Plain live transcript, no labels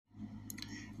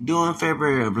During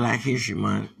February of Black History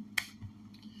Month,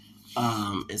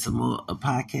 it's a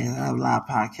podcast. I have a lot of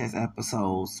podcast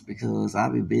episodes because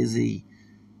I'll be busy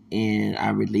and I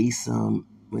release them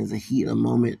when it's a heat of the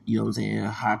moment. You know what I'm saying?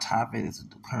 A hot topic is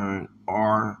occurring,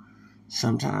 or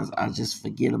sometimes I just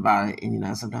forget about it, and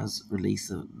I sometimes release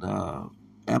the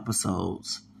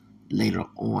episodes later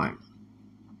on.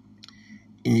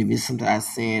 And if it's something I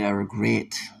said I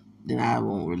regret, then I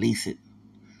won't release it.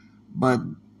 But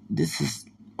this is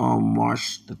on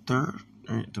March the 3rd.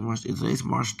 Today's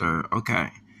March 3rd. Okay.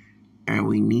 And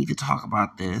we need to talk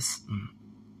about this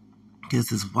because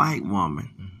this white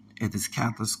woman at this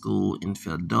Catholic school in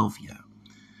Philadelphia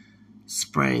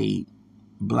sprayed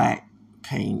black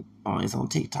paint on his own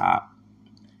TikTok.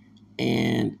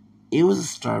 And it was a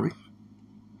story,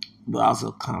 but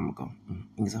also comical. And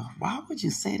he said, why would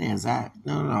you say that, Zach?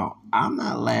 No. I'm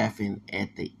not laughing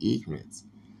at the ignorance.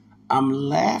 I'm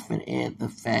laughing at the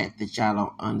fact that y'all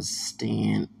don't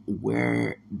understand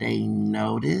where they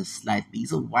know this. Like,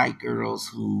 these are white girls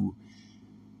who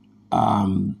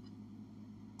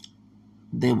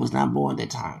they was not born at that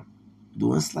time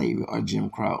during slavery or Jim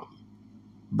Crow.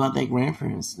 But their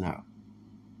grandparents know.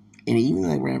 And even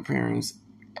their grandparents,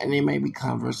 and they may be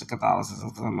converts to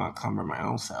Catholicism, so I'm going to convert my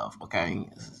own self, okay?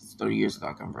 30 years ago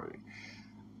I converted.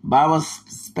 But I would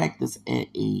suspect this at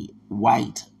a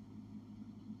white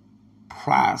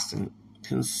Protestant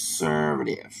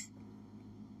conservative,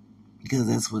 because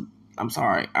that's what I'm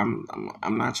sorry. I'm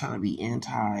not trying to be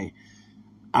anti.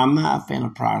 I'm not a fan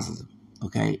of Protestantism.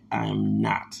 Okay, I am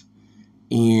not.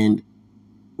 And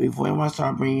before anyone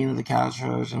started bringing into the Catholic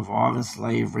Church involved in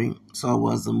slavery, so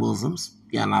was the Muslims.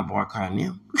 Yeah, I'm not boycotting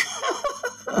them.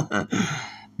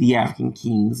 The African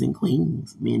kings and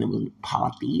queens, men of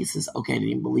polytheists. Okay, they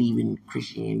didn't believe in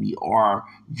Christianity or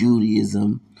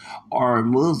Judaism or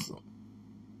Muslim.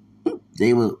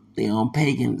 They were their own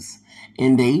pagans,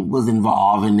 and they was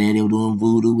involved in that. They were doing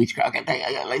voodoo, witchcraft. Okay,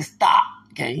 let's stop.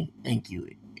 Okay, thank you.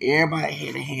 Everybody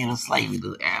had a hand of slavery.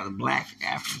 The black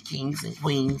African kings and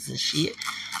queens and shit.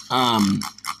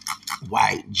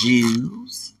 White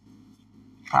Jews,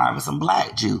 probably some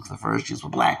black Jews. The first Jews were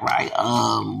black, right?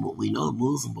 We know the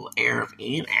Muslim were Arab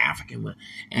and African, but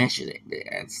actually the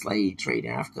slave trade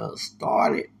in Africa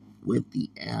started with the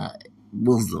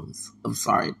Muslims. I'm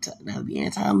sorry, now the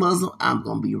anti-Muslim, I'm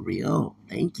gonna be real.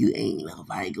 Thank you. Ain't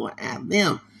nobody going at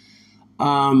them.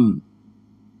 And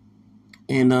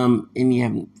you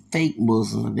have fake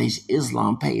Muslims, Nation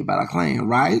Islam paid by the Klan,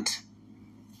 right?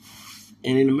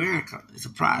 And in America, it's a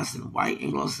Protestant, white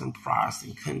Anglo-Saxon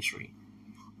Protestant country.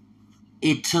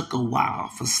 It took a while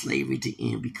for slavery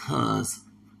to end because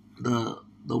the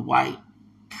white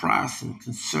Protestant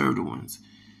conservative ones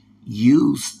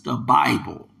used the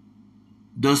Bible,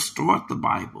 distort the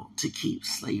Bible to keep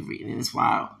slavery. And that's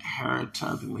why Harriet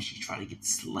Tubman, when she tried to get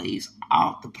slaves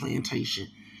out the plantation,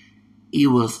 it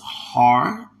was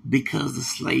hard because the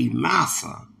slave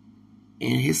master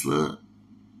and his little,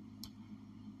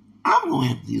 I'm going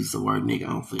to have to use the word nigga. I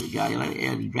don't feel y'all like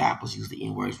the rappers use the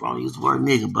N-words wrong. Use the word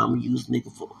nigga, but I'm going to use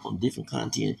nigga for different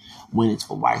content when it's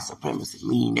for white supremacy.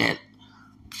 Meaning that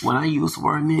when I use the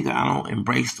word nigga, I don't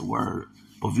embrace the word.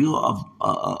 But if you're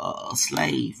a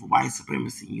slave for white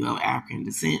supremacy, you have African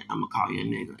descent, I'm going to call you a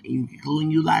nigga.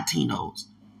 Including you Latinos.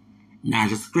 Not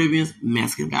just Caribbeans,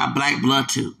 Mexicans got black blood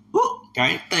too. Ooh,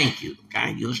 okay, thank you.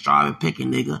 Okay, you're a strawberry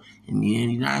picking nigga, and you're in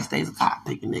the United States, a cotton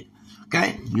picking nigga.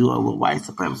 Okay, you are with white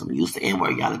supremacy. I'm used to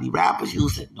N-word. Y'all be rappers,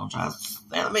 use it. Don't try to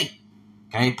stand on me.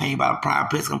 Okay, paid by the prior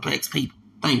place complex people.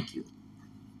 Thank you.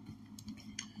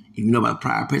 If you know about the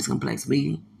prior place complex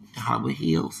meeting in Hollywood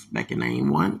Hills back in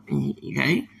 91,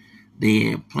 okay, they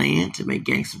had planned to make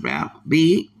gangster rap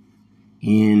big,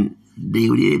 and they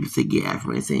were able to get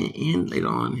Africans and later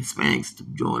on Hispanics to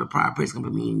join the prior place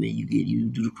complex, meaning that you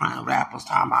do the crime rappers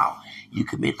time out, you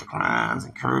commit the crimes,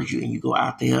 encourage you, and you go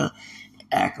out there,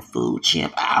 act a fool,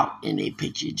 chimp out, and they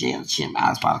put you in jail, chimp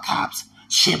out by the cops,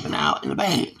 chimping out in the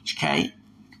bag, okay?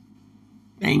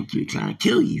 Thank you, trying to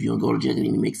kill you if you don't go to jail and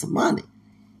even make some money.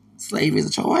 Slavery is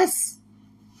a choice.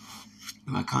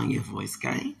 My Kanye voice,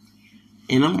 okay?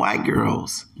 And them white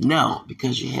girls, no,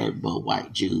 because you had both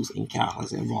white Jews and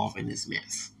Catholics involved in this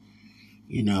mess.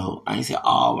 You know, I ain't say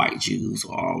all white Jews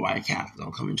or all white Catholics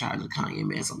don't come in charge of the Kanye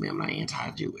mess on me. I'm not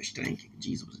anti-Jewish. Thank you.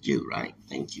 Jesus was a Jew, right?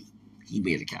 Thank you. He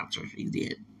made the Catholic Church. He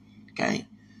did. Okay?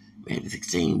 Matthew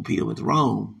 16, Peter went to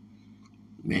Rome.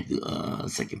 Matthew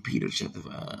 2 Peter chapter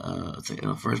 1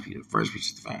 Peter chapter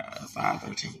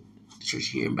 5:13. The church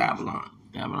here in Babylon.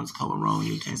 Babylon's called Rome,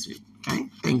 New Testament. Okay?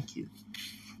 Thank you.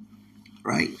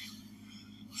 Right?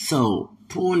 So,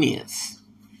 point is,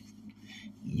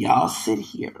 y'all sit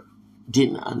here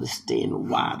didn't understand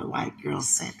why the white girl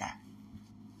said that.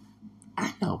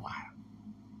 I know why.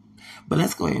 But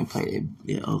let's go ahead and play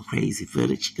that old crazy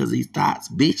footage because these thoughts,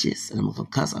 bitches, and I'm going to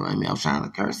cuss. I was trying to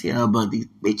curse here, but these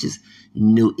bitches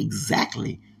knew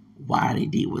exactly why they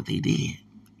did what they did.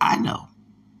 I know.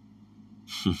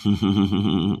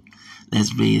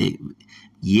 Let's read it.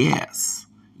 Yes,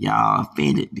 y'all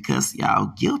offended because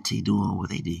y'all guilty doing what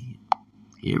they did.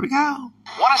 Here we go.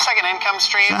 Want a second income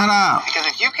stream? Shut up. Because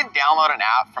if you can download an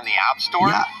app from the App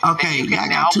Store, okay, then you can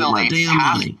now got too build much a damn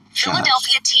money.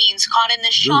 Philadelphia teens caught in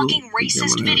this shocking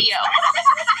racist video.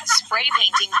 Spray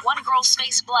painting one girl's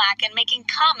face black and making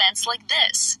comments like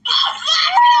this.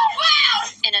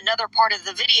 In another part of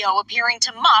the video, appearing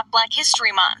to mock Black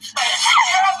History Month.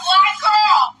 You're a black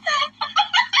girl!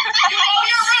 You know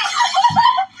your roots!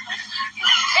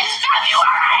 It's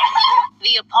February!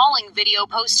 The appalling video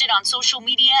posted on social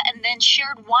media and then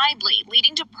shared widely,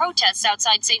 leading to protests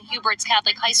outside St. Hubert's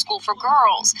Catholic High School for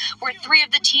girls, where 3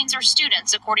 of the teens are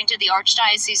students, according to the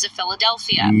Archdiocese of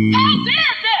Philadelphia. How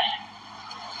dare they?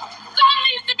 Something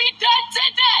needs to be done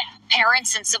today!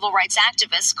 Parents and civil rights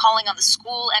activists calling on the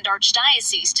school and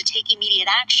Archdiocese to take immediate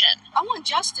action. I want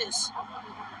justice.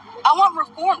 I want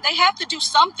reform. They have to do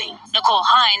something. Nicole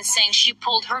Hines saying she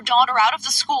pulled her daughter out of the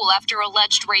school after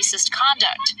alleged racist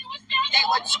conduct. They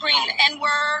would scream the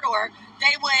N-word, or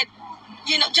they would,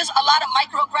 just a lot of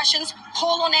microaggressions,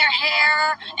 pull on their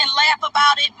hair and laugh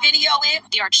about it, video it.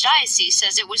 The Archdiocese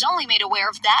says it was only made aware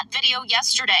of that video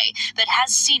yesterday, but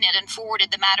has seen it and forwarded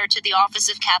the matter to the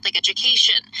Office of Catholic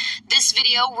Education. This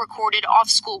video, recorded off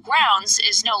school grounds,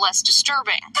 is no less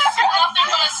disturbing. Nothing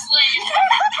but a slave.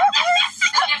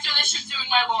 After this, she's doing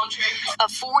my laundry. A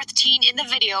 4th teen in the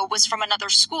video was from another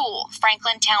school,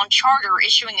 Franklin Town Charter,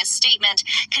 issuing a statement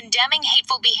condemning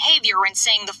hateful behavior and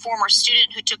saying the former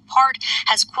student who took part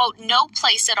has, quote, no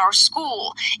place at our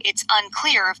school. It's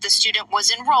unclear if the student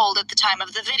was enrolled at the time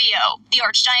of the video. The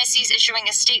Archdiocese issuing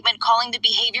a statement calling the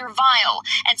behavior vile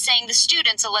and saying the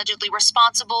students allegedly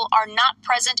responsible are not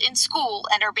present in school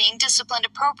and are being disciplined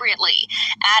appropriately,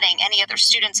 adding any other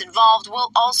students involved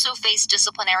will also face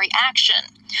disciplinary action.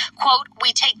 Quote,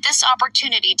 we take this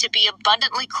opportunity to be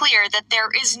abundantly clear that there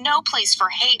is no place for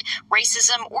hate,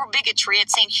 racism, or bigotry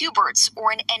at St. Hubert's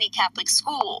or in any Catholic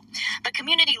school. The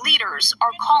community leaders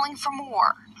are calling for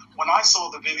more. When I saw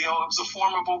the video, it was a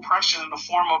form of oppression and a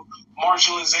form of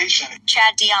marginalization.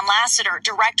 Chad Dion Lassiter,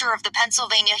 director of the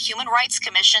Pennsylvania Human Rights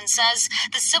Commission, says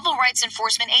the Civil Rights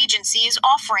Enforcement Agency is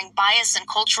offering bias and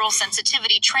cultural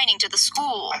sensitivity training to the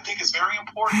school. I think it's very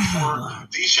important for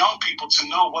these young people to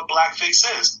know what blackface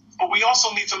is. But we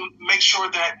also need to make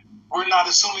sure that we're not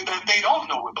assuming that they don't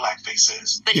know what blackface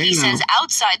is. But he says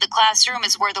outside the classroom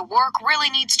is where the work really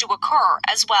needs to occur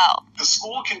as well. The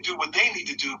school can do what they need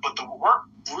to do, but the work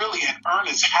really in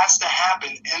earnest has to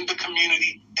happen in the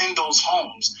community, in those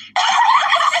homes.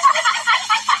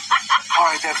 All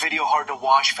right, that video hard to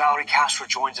watch. Valerie Castro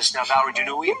joins us now. Valerie, do you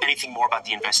know anything more about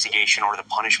the investigation or the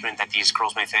punishment that these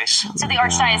girls may face? So the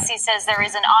Archdiocese says there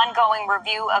is an ongoing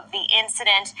review of the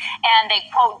incident, and they,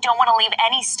 quote, don't want to leave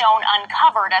any stone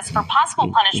uncovered. As for possible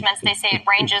punishments, they say it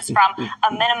ranges from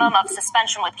a minimum of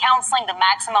suspension with counseling. The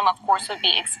maximum, of course, would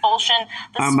be expulsion.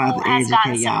 The school has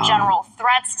gotten some general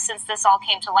threats since this all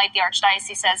came to light. The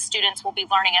Archdiocese says students will be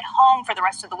learning at home for the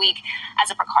rest of the week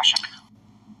as a precaution.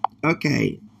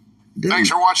 Okay. Thanks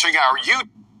for watching our YouTube.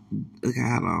 Okay,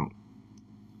 hold on.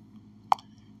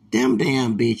 Them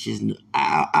damn bitches.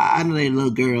 I know they little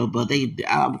girl, but they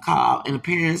called in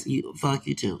appearance. Fuck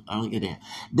you too. I don't get that.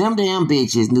 Them damn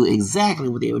bitches knew exactly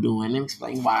what they were doing. Let me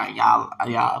explain why y'all. Oh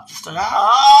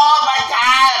my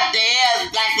God,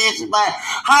 damn, Black History Month.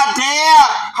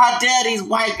 How dare these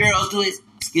white girls do it?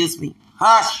 Excuse me.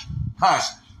 Hush.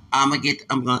 I'm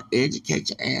gonna educate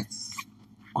your ass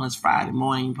on this Friday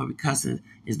morning. Probably cussing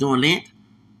is doing Lent.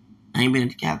 I ain't been in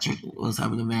the Catholic church. Was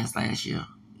having the mass last year.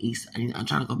 I'm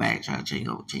trying to go back, trying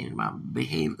to change my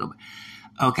behavior. Go back.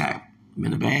 Okay, I'm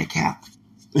in a bad Catholic.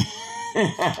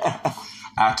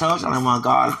 I told you I don't want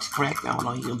God to correct me. I don't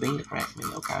want you being to correct me.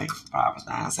 Okay, Proverbs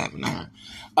 9:7-9.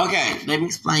 Okay, let me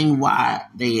explain why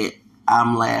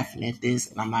I'm laughing at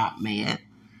this and I'm not mad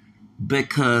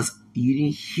because you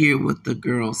didn't hear what the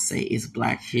girls say. It's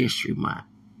Black History Month.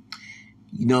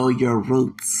 You know your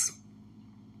roots.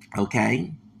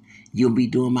 Okay, you'll be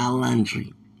doing my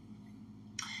laundry.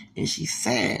 And she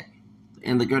said,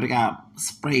 and the girl that got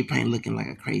spray paint looking like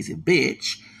a crazy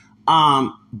bitch.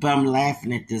 But I'm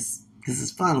laughing at this because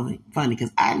it's funny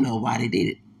because I know why they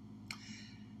did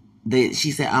it.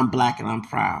 She said, I'm black and I'm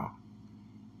proud.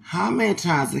 How many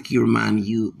times can you remind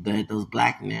you that those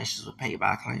black nationals were paid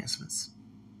by Klansmen?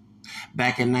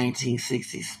 Back in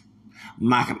 1960s.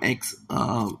 Malcolm X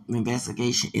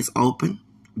investigation is open.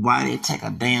 Why did it take a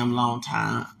damn long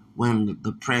time when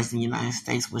the president of the United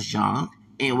States was young?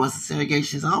 It was the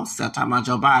segregation's own self. Talking about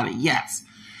Joe Biden. Yes.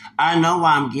 I know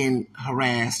why I'm getting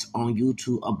harassed on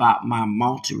YouTube about my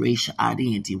multiracial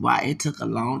identity. Why it took a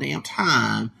long damn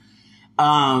time.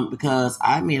 Because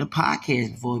I made a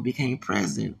podcast before he became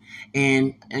president.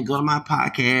 And go to my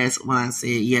podcast when I said,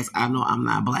 yes, I know I'm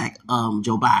not black,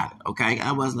 Joe Biden. Okay.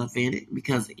 I wasn't offended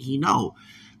because he know.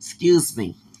 Excuse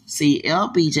me. See,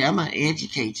 LBJ, I'm going to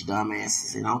educate you,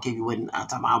 dumbasses. And I don't care if you wasn't, I'm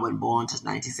talking about I wasn't born until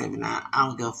 1979. I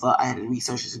don't give a fuck. I had to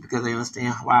research this because they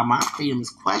understand why my freedom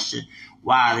is questioned.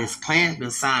 Why this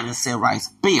Klansman signed the Civil Rights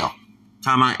Bill.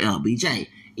 Talking about LBJ.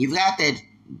 You got that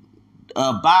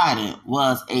Biden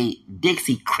was a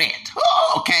Dixiecrat.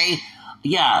 Okay.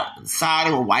 Yeah.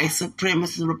 Sided with white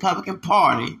supremacist Republican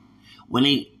Party when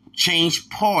they changed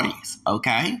parties.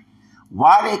 Okay.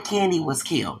 Why that Kennedy was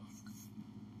killed.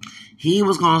 He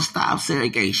was going to stop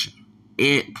segregation.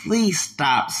 Please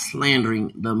stop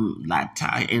slandering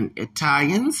the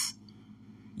Italians.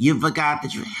 You forgot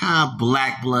that you have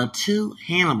black blood too.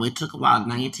 Hannibal, it took about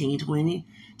 1920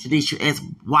 to teach you as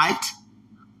white.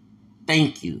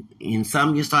 Thank you. And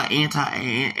some you start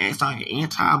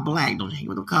anti-black. Don't hang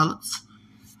with the colors.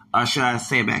 Or should I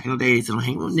say back in the days, don't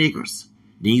hang with niggers.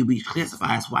 Then you be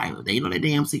classified as white. They know that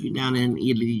damn secret down in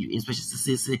Italy, especially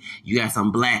Sicily. You got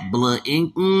some black blood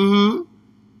in.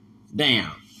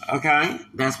 Damn. Okay?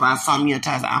 That's why some of your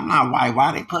times I'm not white.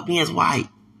 Why they put me as white?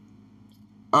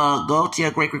 Go to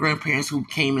your great-great-grandparents who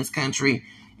came in this country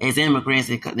as immigrants.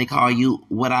 They call you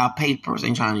without papers.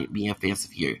 Ain't trying to be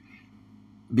offensive here.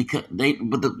 Because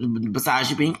besides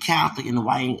you being Catholic and the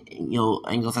white,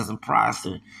 Anglo-Saxon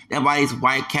Protestant, that's why these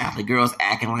white Catholic girls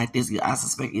acting like this. I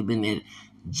suspect you've been at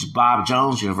Bob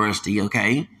Jones University,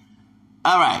 okay?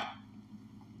 All right.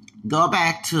 Go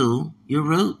back to your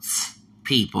roots,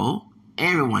 people,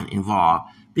 everyone involved.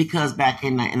 Because back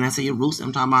in and I say your roots,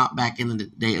 I'm talking about back in the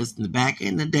day. It was back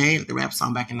in the day, the rap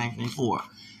song back in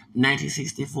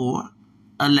 1964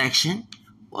 election.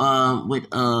 With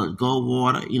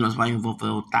Goldwater, that's why you vote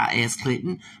for thigh ass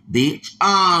Clinton, bitch.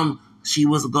 She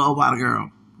was a Goldwater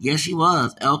girl. Yes, she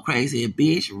was. L crazy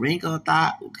bitch, wrinkle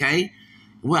thigh. Okay,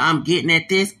 well, I'm getting at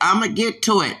this. I'm gonna get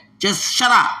to it. Just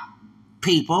shut up,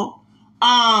 people.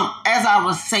 As I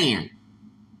was saying,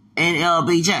 and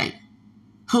LBJ,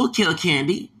 who killed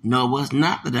Kennedy? No, it was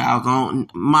not the doggone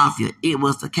mafia. It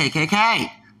was the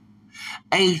KKK.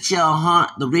 H.L.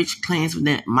 Hunt, the rich Klansmen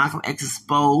that Malcolm X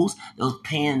exposed, those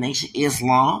paying Nation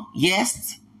Islam.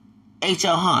 Yes,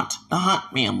 H.L. Hunt, the Hunt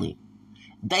family,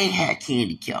 they had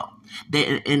Kennedy killed.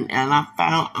 And I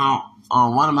found out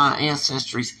on one of my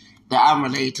ancestries that I'm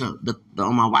related to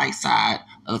on my white side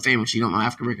of the family. You don't know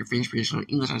African American, French, British,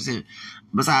 English. I said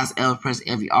besides Elvis Presley,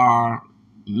 F.E.R.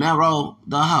 Melrose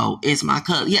the hoe. It's my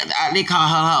cousin. Yeah, they call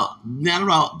her hoe.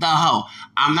 Melrose the hoe.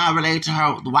 I'm not related to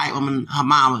her, the white woman, her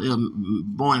mama,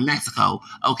 born in Mexico.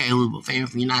 Okay, who was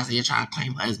famous from the United States, trying to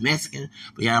claim her as Mexican,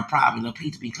 but yeah, probably no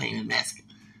Pete to be claiming Mexican.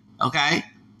 Okay?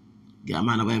 Yeah, I'm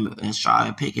on the way and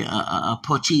start picking a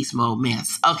Pochismo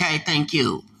mess. Okay, thank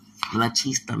you. La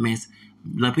Chista mess.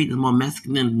 La Pete is more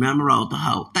Mexican than Melrose the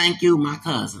hoe. Thank you, my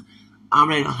cousin. I'm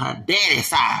related on her daddy's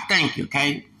side. Thank you,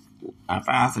 okay? I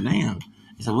found some damn.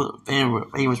 So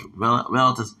famous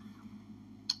relatives,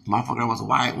 my fucker was a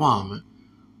white woman.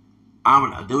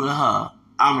 I'm gonna do to her.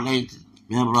 I'm related to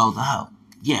Melrose the hoe.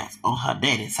 Yes, on her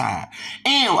daddy's side.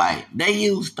 Anyway, they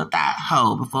used the thought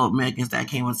hoe before Americans that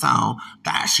came with song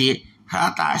thought shit.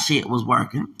 Her thought shit was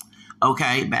working.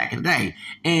 Okay, back in the day,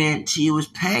 and she was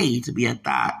paid to be a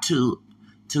thought to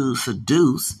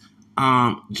seduce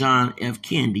John F.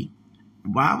 Kennedy.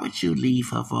 Why would you leave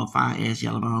her for a fine ass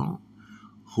yellow bone?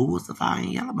 Who was the fine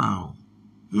yellow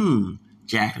bone?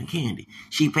 Jacqueline Kennedy.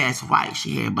 She passed white.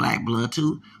 She had black blood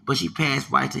too, but she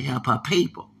passed white to help her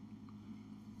people.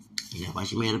 Yeah, why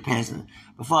she made a passing.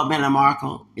 Before Meghan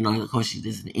Markle, of course she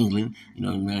did in England,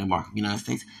 Meghan Markle, United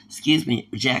States. Excuse me,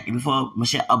 Jacqueline, before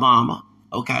Michelle Obama,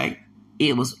 okay,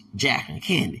 it was Jacqueline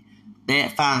Kennedy.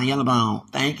 That fine yellow bone,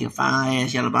 thank you, fine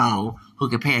ass yellow bone, who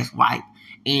could pass white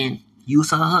and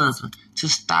use her husband to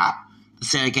stop the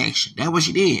segregation. That's what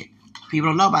she did. People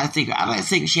don't know about the secret. I like the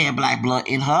secret she had black blood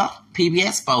in her. PBS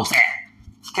exposed that.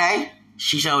 Okay?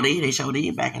 She showed it. They showed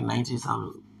it back in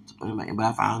 19-something. But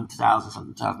I found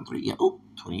 2003. Yeah,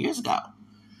 20 years ago.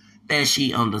 That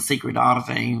she on the Secret Daughter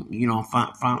thing,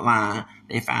 front line,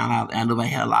 they found out Anubay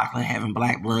Hill Locklear having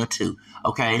black blood too.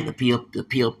 Okay?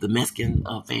 The Mexican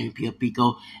family, Pio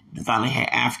Pico, finally had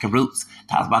African roots.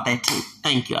 Talks about that too.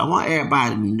 Thank you. I want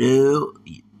everybody to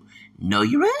know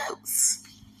your roots.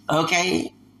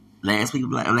 Okay? last week,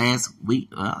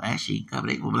 actually, a couple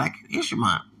days for Black History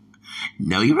Month.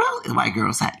 No, you wrote the white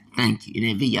girl say. Thank you in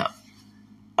that video.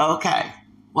 Okay,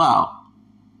 well,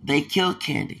 they killed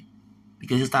Candy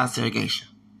because it started segregation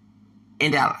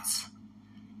in Dallas.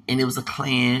 And it was a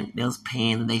Klan that was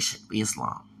paying the Nation of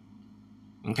Islam.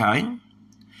 Okay?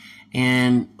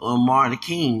 And Martin Luther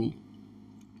King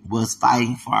was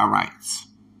fighting for our rights.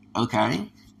 Okay?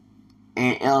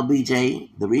 And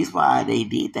LBJ, the reason why they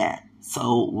did that,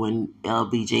 so when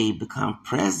LBJ became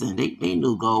president, they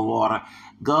knew Goldwater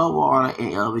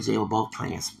and LBJ were both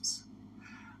Klansmen.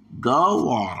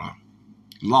 Goldwater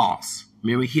lost.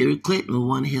 Remember Hillary Clinton was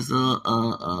one of his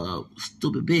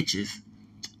stupid bitches.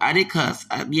 I did cuss.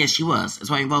 Yes, she was. That's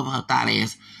why I voted for her thought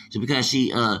ass. Just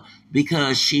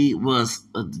because she was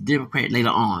a Democrat later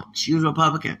on. She was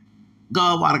Republican.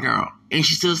 Goldwater girl. And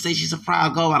she still says she's a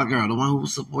proud Goldwater girl, the one who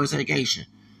supports segregation.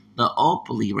 The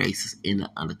openly racist and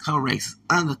the undercover racist,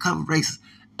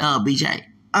 LBJ,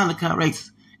 undercover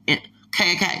racist, and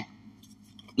KKK.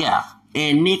 Yeah.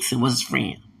 And Nixon was his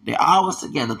friend. They all was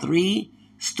together, 3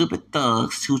 stupid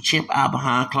thugs who chimp out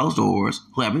behind closed doors,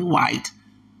 who have been white,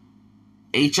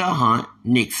 H.L. Hunt,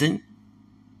 Nixon,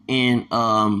 and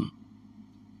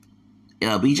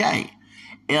LBJ.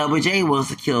 LBJ was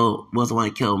the one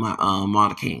that killed Martin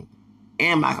Luther King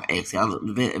and Michael X.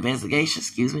 Investigation,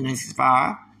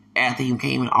 1965. After he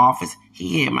came in office,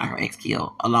 he had Michael X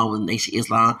killed along with Nation of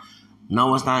Islam. No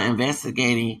one's not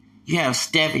investigating. You have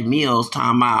Stephanie Mills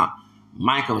talking about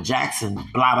Michael Jackson,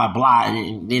 blah, blah, blah,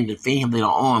 and then defend him later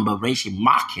on, but racially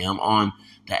mock him on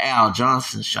the Al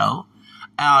Johnson show.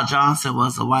 Al Johnson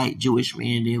was a white Jewish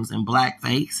man that was in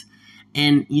blackface.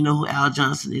 And you know who Al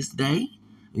Johnson is today?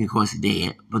 I mean, of course, he's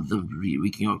dead, but the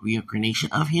reincarnation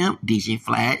of him, DJ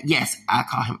Flatt. Yes, I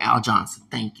call him Al Johnson.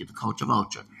 Thank you, the Culture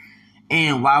Vulture.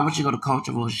 And why would you go to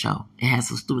Culture Vulture show? It has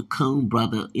some stupid coon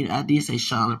brother. You know, I did say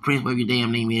Sean the Prince, whatever your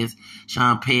damn name is.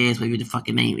 Sean Pez, whatever the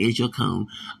fucking name is, your coon.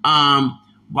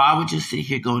 Why would you sit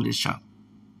here going to this show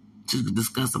to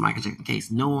discuss the Michael Jackson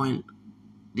case, knowing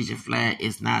DJ Flatt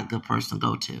is not a good person to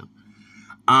go to?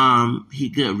 He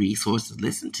good resource to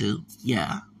listen to,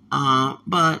 yeah.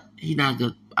 But he not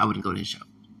good. I wouldn't go to his show.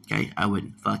 Okay, I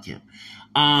wouldn't. Fuck him.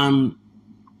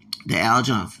 The Al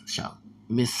Johnson show.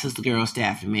 Miss Sister Girl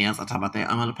Stafford Mills. I'll talk about that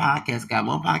on the podcast. Got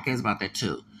one podcast about that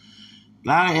too. A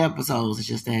lot of episodes. It's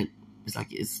just that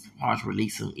it's hard to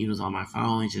release them. Even on my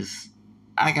phone. It's just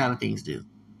I got other things to do.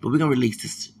 But we're gonna release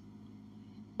this too.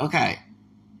 Okay.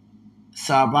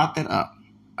 So I brought that up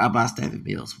about Stephanie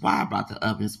Mills. Why I brought that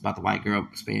up is about the white girl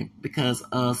spam. Because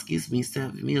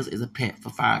Stephanie Mills is a pet for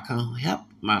Farrakhan who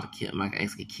helped Michael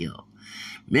X get killed.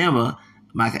 Remember,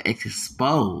 Michael X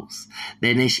exposed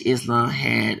that Nation of Islam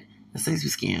had a sexual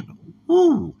scandal.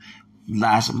 Woo!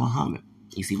 Elijah Muhammad.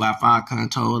 You see why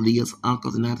Farrakhan told Leah's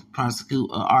uncle to not to prosecute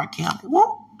R. Kelly?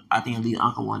 Woo! I think Leah's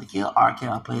uncle wanted to kill R.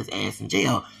 Kelly, put his ass in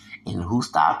jail. And who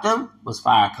stopped him was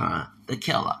Farrakhan, the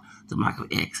killer, to Michael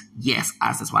X. Yes,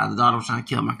 that's why the daughter was trying to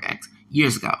kill Michael X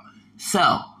years ago.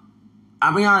 So,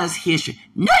 I'll be honest, history.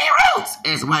 Know your roots,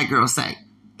 as the white girls say.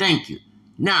 Thank you.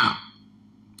 Now,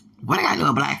 what I got to do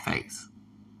with blackface?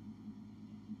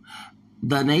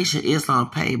 The Nation of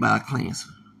Islam paid by the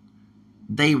Klansmen.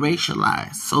 They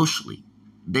racialize socially.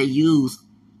 They use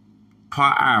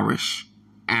part Irish,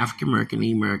 African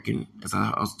American, as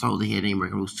I was told they had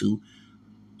American roots too,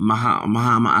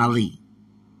 Muhammad Ali.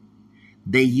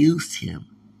 They used him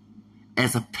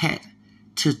as a pet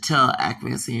to tell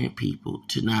African people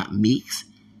to not mix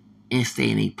and stay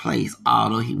in a place,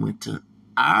 although he went to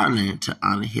Ireland to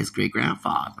honor his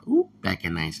great-grandfather back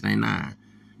in 2009,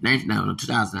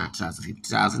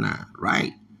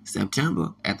 right?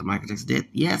 September, after Michael Jackson's death.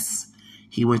 Yes,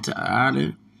 he went to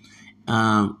Ireland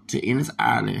to Ennis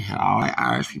Ireland. Had all the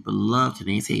Irish people loved him.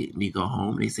 They said, when you go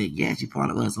home, they said, yes, you're part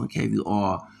of us. I don't care if you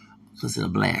are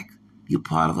considered black. You're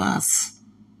part of us.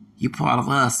 You're part of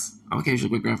us. I don't care if you're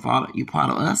your great-grandfather. You're part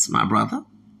of us, my brother.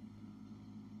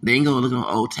 They ain't gonna look on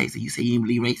old tapes and you say you didn't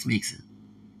believe race mixing.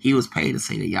 He was paid to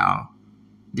say that, y'all.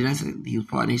 Did I say he was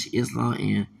part of Nation of Islam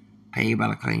and paid by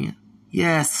the Klan?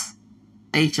 Yes.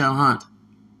 H.L. Hunt.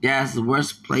 Yeah, it's the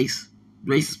worst place,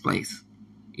 racist place.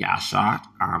 Y'all shocked?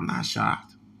 I'm not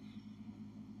shocked.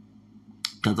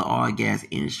 Because the oil and gas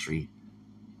industry,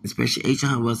 especially H.L.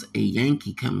 Hunt was a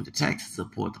Yankee coming to Texas to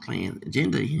support the Klan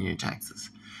agenda here in Texas.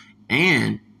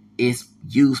 And it's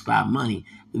used by money.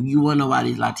 You want to know why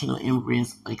these Latino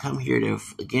immigrants, they come here, they're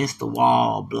against the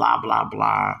wall, blah, blah,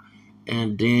 blah.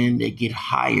 And then they get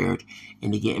hired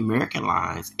and they get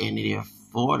Americanized and they're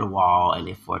for the wall and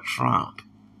they're for Trump.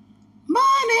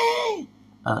 Money!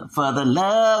 For the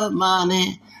love of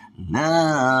money.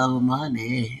 Love of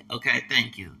money. Okay,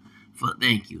 thank you.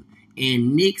 Thank you.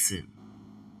 And Nixon.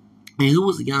 And who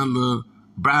was the young little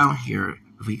brown hair,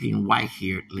 freaking white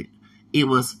hair? It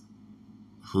was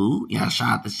who? Y'all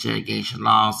shot the segregation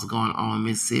laws going on in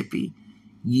Mississippi.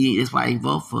 Yeah, that's why he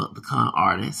vote for the con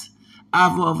artist.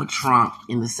 I voted for Trump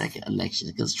in the second election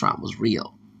because Trump was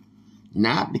real.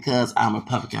 Not because I'm a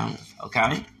Republican,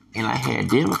 okay? And I had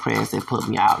Democrats that put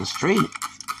me out in the street.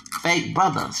 Fake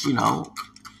brothers,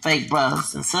 fake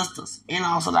brothers and sisters. And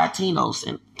also Latinos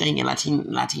and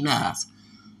Latinas.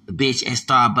 The bitch at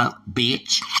Starbucks,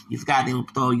 bitch. You forgot they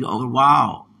would throw you over the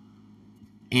wall.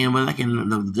 And we're looking,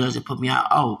 the judge that put me out,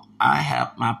 I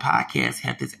have my podcast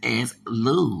had this ass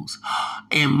lose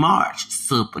in March.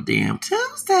 Super damn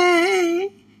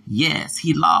Tuesday. Yes,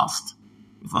 he lost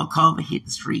before COVID hit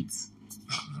the streets.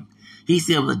 He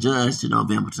still was a judge to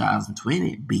November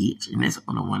 2020, bitch. And that's the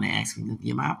one that asked me to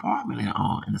get my apartment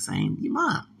in the same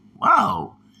month.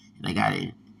 Whoa. And I got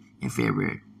it in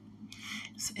February.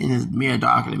 And his mirror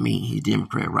darker than me. He's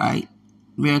Democrat, right?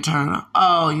 Mayor Turner,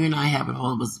 you're not having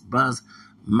all of us brothers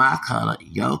my color,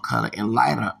 your color, and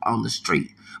lighter on the street.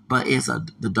 But it's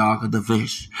the darker the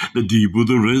fish, the deeper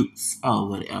the roots.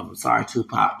 Whatever. Sorry,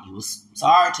 Tupac. You was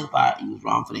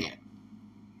wrong for that.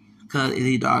 Because is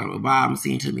he darker? Why I'm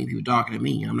seeing too many people darker than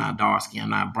me. I'm not dark skinned. I'm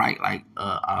not bright like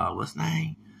what's his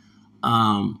name?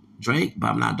 Drake, but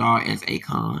I'm not dark as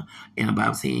Akon. And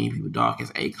I'm seeing people dark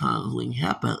as Akon who ain't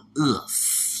helping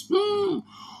us.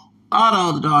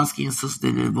 Although the dark skinned sister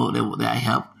didn't vote that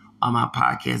helped on my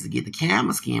podcast to get the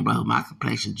camera skin, but my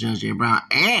complexion judge and brown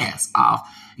ass off.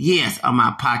 Yes, on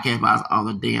my podcast, but I was on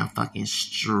the damn fucking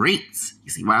streets. You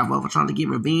see why I vote for trying to get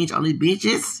revenge on these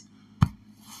bitches?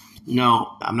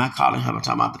 No, I'm not calling her. I'm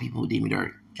talking about the people who did me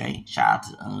dirty. Okay, shout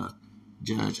out to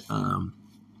Judge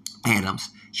Adams.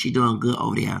 She doing good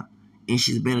over there, and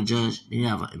she's a better judge than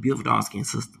ever. A beautiful dark skinned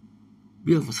sister.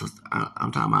 Beautiful sister.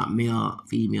 I'm talking about male,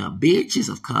 female bitches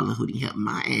of color who didn't help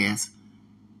my ass.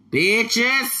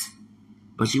 Bitches!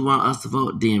 But you want us to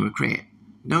vote Democrat.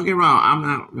 Don't get wrong, I'm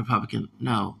not Republican.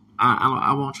 No,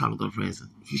 I won't try to go to prison.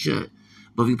 He should.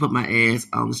 But if you put my ass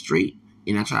on the street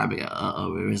and I try to make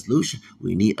a resolution,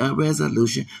 we need a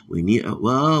resolution. We need a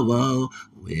whoa.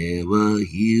 Where were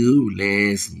you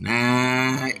last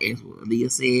night? As Leah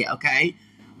said, okay?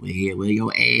 Where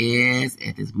your ass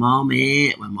at this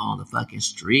moment when I'm on the fucking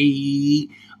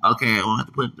street? Okay, I don't have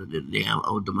to put the damn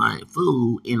old demonic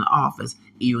fool in the office.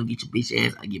 Even get your bitch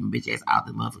ass, I get my bitch ass out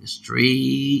the motherfucking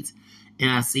streets. And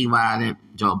I see why that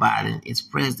Joe Biden is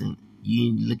president.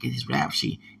 You look at his rap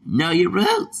sheet. Know your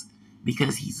roots.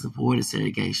 Because he supported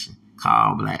segregation.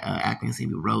 Called black African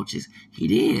people roaches. He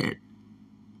did.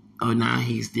 Now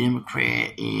he's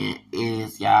Democrat and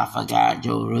y'all forgot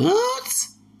your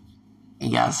roots?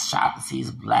 And y'all shocked to see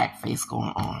his blackface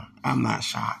going on. I'm not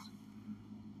shocked.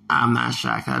 I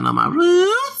know my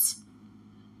roots.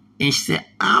 And she said,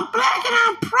 I'm black and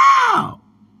I'm proud.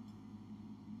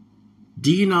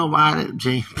 Do you know why that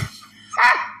James...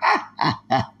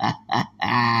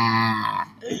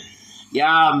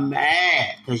 Y'all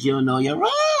mad because you don't know your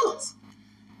roots.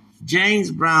 James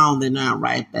Brown did not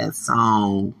write that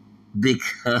song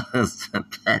because of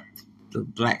the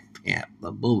Black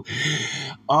Panther movie.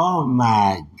 Oh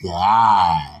my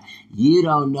God. You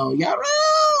don't know your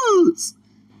roots.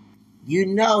 You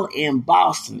know, in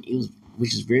Boston,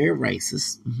 which is very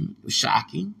racist, it was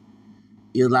shocking.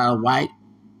 There was a lot of white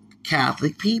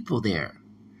Catholic people there.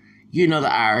 You know,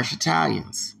 the Irish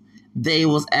Italians. They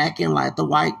was acting like the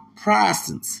white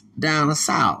Protestants down the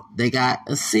South. They got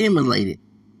assimilated.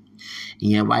 And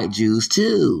you had white Jews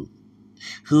too,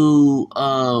 who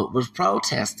was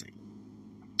protesting.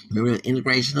 Remember the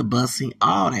integration of busing,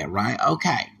 all that, right?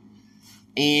 Okay.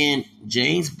 And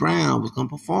James Brown was going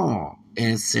to perform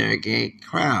in a segregated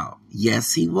crowd.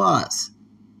 Yes, he was.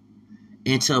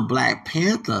 Until Black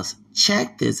Panthers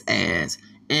checked his ass.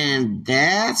 And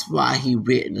that's why he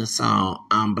written the song,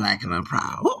 I'm Black and I'm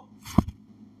Proud.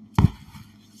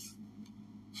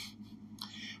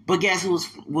 But guess who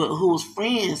was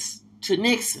friends to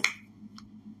Nixon?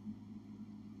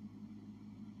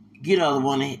 You know, the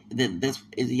one that's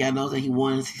y'all know that he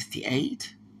won in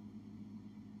 68?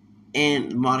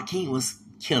 And Martin King was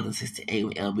killed in 68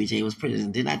 when LBJ was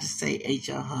president. Didn't I just say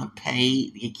H.L. Hunt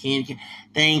paid?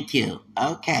 Thank you.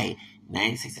 Okay.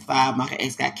 1965, Michael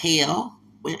X got killed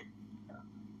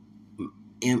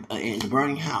in the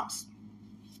burning house.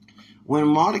 When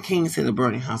Martin King said the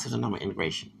burning house, he was talking about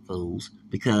integration, fools,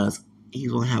 because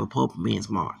he's going to have a Poor Man's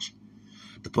March.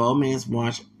 The Poor Man's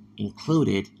March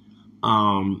included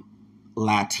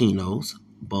Latinos,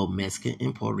 both Mexican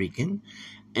and Puerto Rican,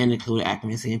 and included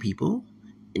African-American people,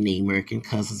 and Native American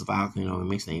cousins of our,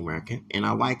 mixed Native American, and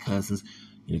our white cousins,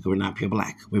 We're not pure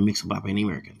black. We're mixed with black and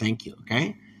American. Thank you,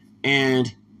 okay?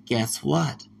 And guess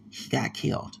what? He got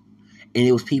killed. And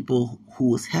it was people who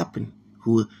was helping,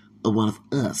 who were one of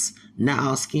us. Not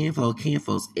all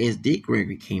kinfolks, as Dick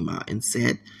Gregory came out and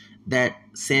said that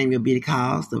Samuel B. the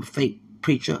Cause, the fake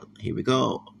preacher, here we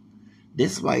go.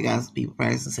 This is why you got people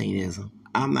practicing Satanism.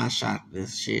 I'm not shocked at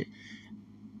this shit.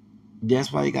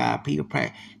 That's why you got people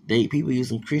people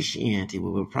using Christianity,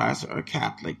 whether Protestant or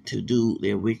Catholic, to do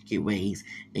their wicked ways.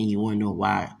 And you want to know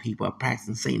why people are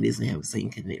practicing Satanism and have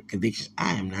Satan convictions.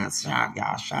 I am not shocked.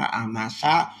 Y'all shocked. I'm not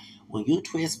shocked. When you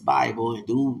twist Bible and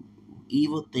do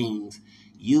evil things,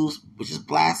 which is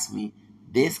blasphemy,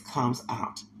 this comes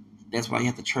out. That's why you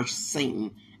have the Church of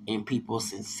Satan and people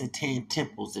in satanic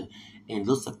temples and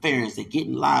Luciferians that get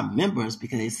in live members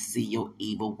because they see your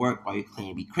evil work while you claim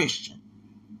to be Christian.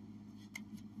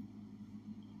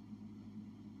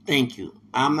 Thank you.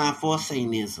 I'm not for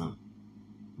Satanism,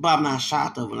 but I'm not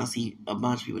shocked of when I see a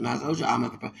bunch of people. Now, I told you I'm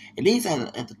not at least I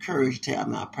have the courage to tell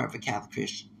I'm not a perfect Catholic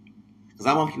Christian. Because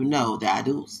I want people to know that I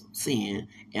do sin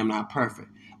and I'm not perfect.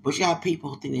 But you got people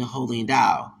who think they're holy and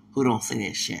thou who don't say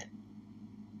that shit.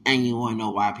 And you want to know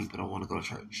why people don't want to go to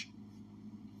church.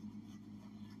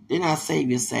 Then our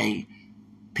Savior say,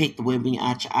 pick the women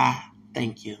out your eye.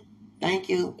 Thank you. Thank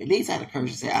you. At least I had the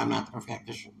courage to say I'm not the perfect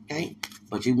Christian. Okay?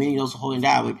 But you many of those holy and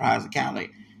thou with pride as a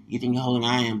Catholic. You think you're holy and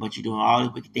I am, but you're doing all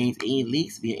these wicked things. And at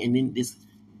least be and then this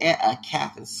at a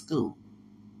Catholic school.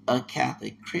 A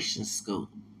Catholic Christian school.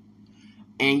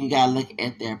 And you got to look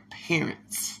at their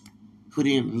parents who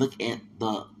didn't look at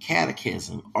the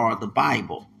catechism or the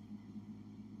Bible.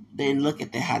 They didn't look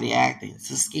at how they acted. It's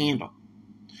a scandal.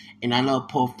 And I know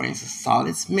Pope Francis saw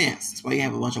this mess. That's why you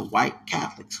have a bunch of white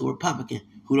Catholics who are Republican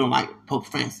who don't like Pope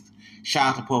Francis.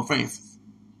 Shout out to Pope Francis.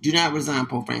 Do not resign,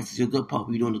 Pope Francis. You're a good Pope.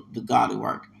 You're doing the godly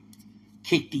work.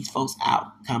 Kick these folks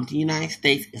out. Come to the United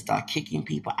States and start kicking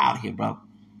people out here, bro.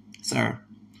 Sir,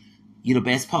 you're the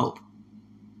best Pope.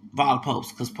 Of all the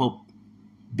popes, because Pope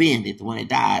Benedict, the one that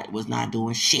died, was not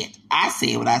doing shit. I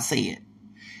said what I said.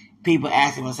 People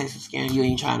ask me when I say some scary, you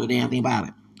ain't trying to do a damn thing about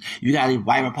it. You got these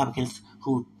white Republicans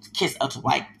who kiss up to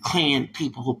white Klan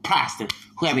people who Protestant,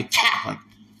 who have been Catholic.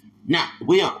 Now,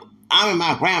 I'm in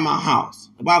my grandma's house.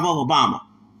 If I vote for Obama,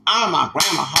 I'm in my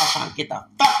grandma's house trying to get the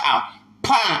fuck out,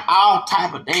 applying all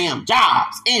type of damn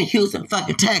jobs in Houston,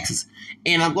 fucking Texas.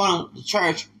 And I'm going to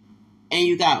church, and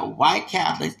you got white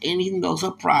Catholics, and even those who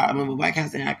are proud, I remember white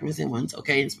Catholics and Africans ones,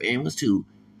 okay, and Spanish ones too,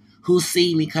 who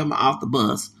see me coming off the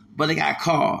bus, but they got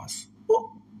cars.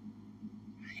 Woo.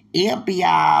 It'll be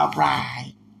all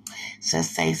right.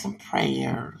 Just say some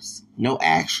prayers. No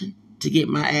action to get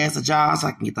my ass a job so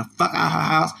I can get the fuck out of her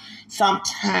house.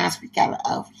 Sometimes we gotta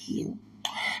over here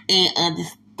and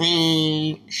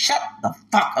understand. Shut the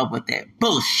fuck up with that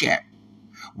bullshit.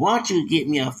 Why don't you get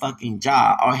me a fucking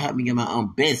job or help me get my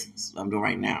own business? What I'm doing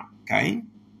right now, okay?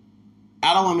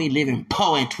 I don't want me living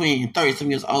poor and 20 and 30 some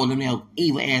years old and that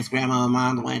evil ass grandma of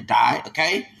mine, the one that died,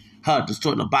 okay? Her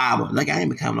destroying the Bible. Like, I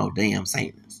ain't becoming no damn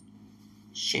Satanist.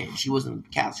 Shit, she wasn't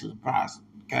Catholic, she was a Protestant,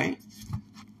 okay?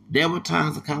 There were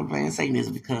times of complaint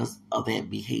Satanism because of that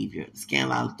behavior.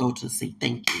 Scandalous throw to say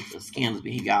thank you for scandalous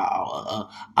behavior are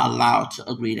allowed to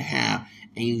agree to have,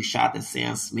 and you shot that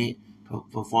Sam Smith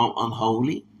perform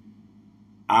unholy.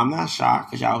 I'm not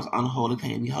shocked because y'all was unholy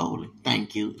paying me holy.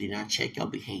 Thank you. Did not check your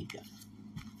behavior.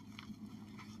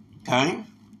 Okay?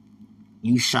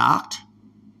 You shocked?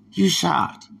 You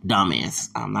shocked. Dumbass.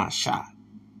 I'm not shocked.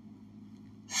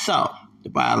 So,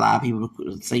 by a lot of people,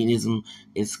 Satanism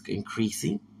is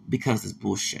increasing because it's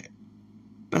bullshit.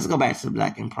 Let's go back to the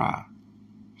Black and Proud.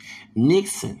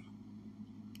 Nixon.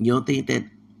 You don't think that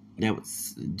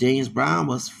James Brown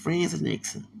was friends with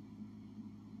Nixon?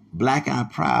 Black and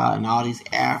Proud and all these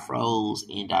afros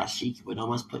and dashiki, but no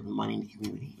one's putting money in the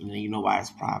community. And then you know why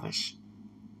it's privish.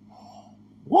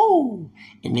 Woo!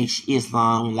 And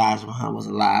Islam, Elijah Muhammad was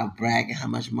alive, bragging how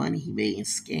much money he made and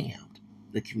scammed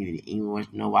the community. And you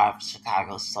know why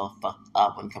Chicago's so fucked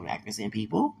up when it comes to accuracy and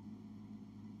people?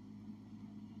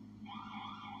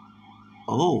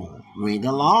 Oh, ring the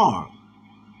alarm.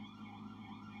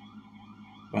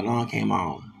 The alarm came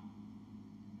on.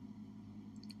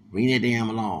 Ring that damn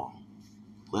alarm.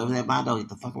 Whoever's at my door, get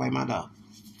the fuck away my door.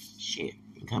 Shit,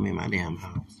 you come in my damn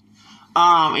house.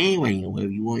 Anyway,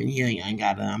 whatever you want in here, I ain't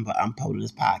got I'm posting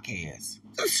this podcast.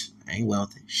 I ain't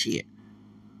wealthy. Shit.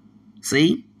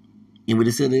 See? And we're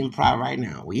still living pride right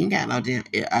now. We ain't got no damn.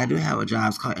 I do have a job.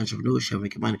 It's called entrepreneurship,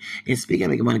 making money. And speaking of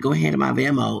making money, go ahead to my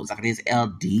Venmo. Zachary is El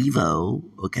Devo,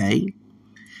 okay?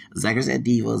 Zachary's El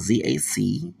Devo,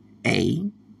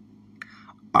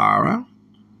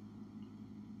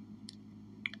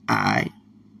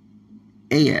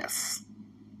 That's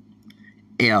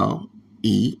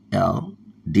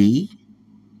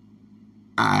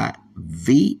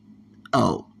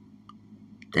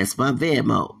my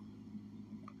Venmo.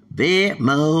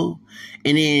 Venmo.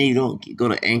 And then you don't go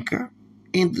to Anchor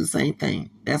and do the same thing.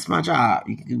 That's my job.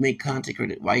 You can make content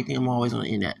credit. Why you think I'm always on the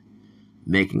internet?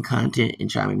 Making content and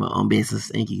trying to make my own business.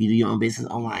 And you can do your own business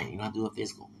online. You don't have to do it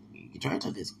physical. You can turn it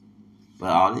to physical.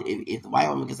 But if the white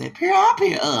woman can say, pair up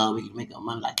here, we can make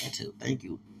money like that too. Thank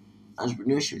you.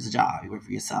 Entrepreneurship is a job. You work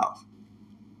for yourself.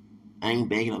 I ain't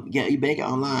begging up. Yeah, you begging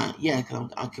online. Yeah, because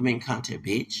I can make content,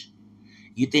 bitch.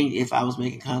 You think if I was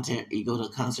making content, you go to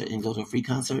a concert and go to a free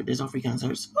concert? There's no free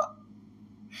concerts.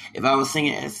 If I was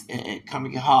singing at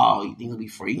Comedy Hall, you think it'll be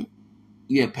free?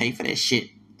 You have to pay for that shit.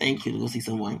 Thank you to go see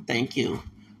someone. Thank you.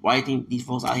 Why do you think these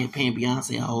folks out here paying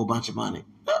Beyonce a whole bunch of money?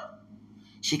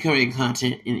 She creating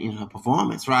content in her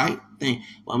performance, right? Well,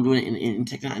 I'm doing it in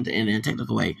a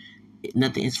technical way.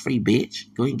 Nothing is free,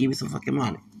 bitch. Go ahead and give me some fucking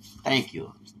money. Thank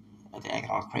you. I think I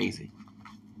act all crazy.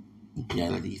 Yeah,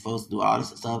 let these folks do all this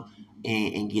stuff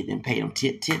and get them paid them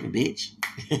tip me, bitch.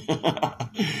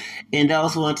 And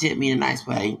those who want to tip me in a nice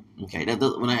way, okay.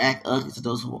 When I act ugly to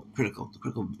those who are critical,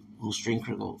 who string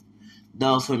critical,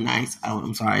 those who are nice,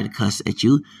 I'm sorry to cuss at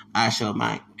you. I show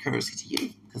my courtesy to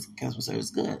you because customer service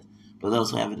is good. But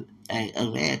those who have an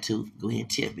ugly attitude, go ahead and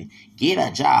tip me. Get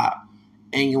a job,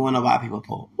 and you want to buy people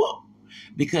poor. Whoa.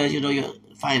 Because you know your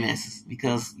finances,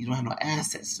 because you don't have no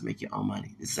assets to make your own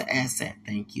money. This is an asset.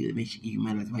 Thank you. It makes you give you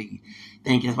money. That's why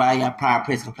thank you. That's why I got prior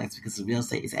price complex, because the real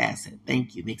estate is an asset.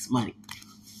 Thank you. It makes money.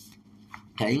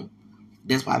 Okay?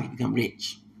 That's why people become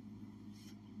rich.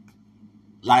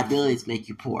 Liabilities make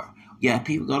you poor. Yeah,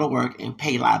 people go to work and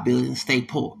pay liabilities and stay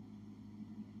poor.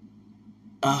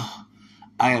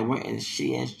 I gotta work at a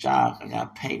shitty ass job. I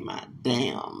gotta pay my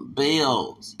damn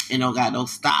bills. And don't got no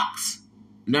stocks.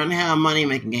 Learn how money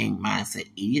making game mindset,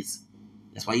 idiots.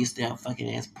 That's why you still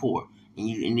fucking ass poor. And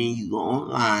then you go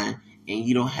online and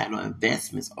you don't have no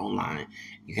investments online.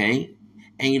 Okay?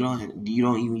 And you don't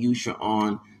even use your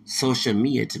own social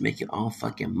media to make your own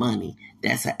fucking money.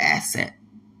 That's an asset.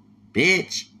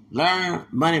 Bitch. Learn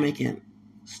money making.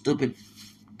 Stupid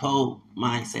poor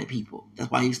mindset people.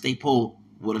 That's why you stay poor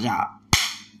with a job.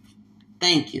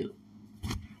 Thank you.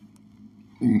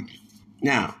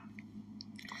 Now,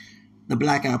 the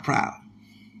Blackout Proud.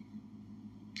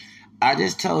 I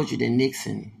just told you that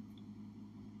Nixon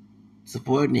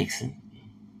supported Nixon,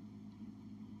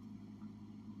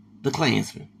 the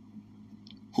Klansman,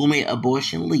 who made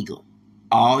abortion legal.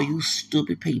 All you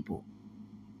stupid people,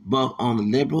 both on the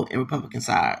liberal and Republican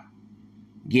side,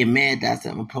 get mad that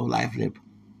I'm a pro-life liberal.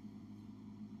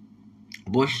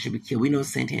 Abortion should be killed. We know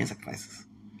Satan sacrifices.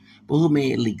 But who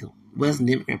made it legal? Well, it's the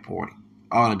Democrat Party.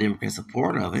 All the Democrats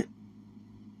support of it,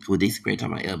 who they secret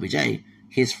talking about LBJ,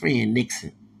 his friend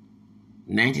Nixon,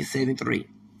 1973.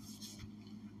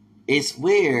 It's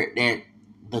weird that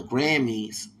the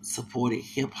Grammys supported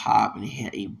hip hop and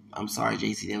had I'm sorry,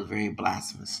 JC, that was very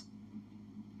blasphemous.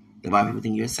 The white people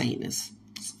think you're a Satanist.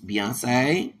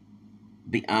 Beyonce,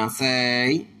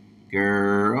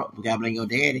 girl, we gotta blame your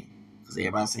daddy. Because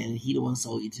everybody's saying he the one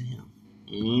sold you to him.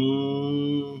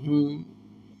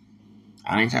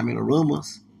 I ain't trying to make no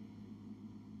rumors.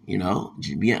 You know,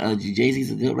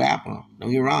 Jay-Z's a good rapper.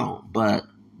 Don't get wrong. But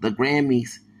the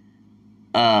Grammys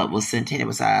was satanic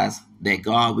besides that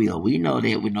God will. We know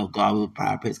that. We know God will,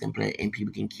 power, praise, can play, and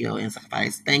people can kill and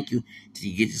sacrifice. Thank you till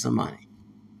you get you some money.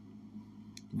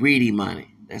 Greedy money.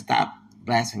 Let's stop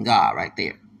blaspheming God right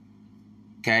there.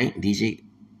 Okay? DJ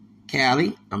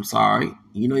Khaled, I'm sorry.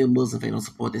 You know your Muslim fans don't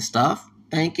support this stuff.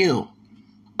 Thank you.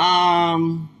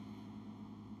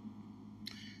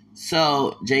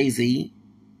 So Jay-Z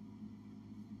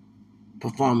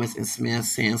performance in Sam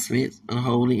Smith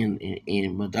unholy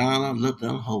and Madonna looked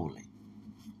unholy.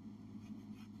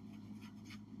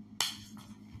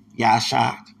 Y'all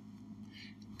shocked.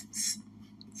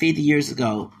 50 years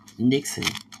ago, Nixon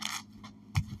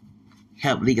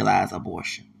helped legalize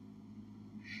abortion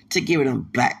to give them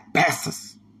black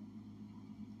bastards.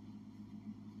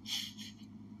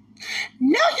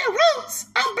 Know your roots.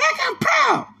 I'm black, I'm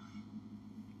proud.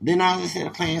 Then I just said the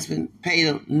Klansmen paid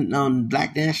on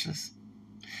black nationalists.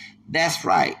 That's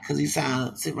right, because he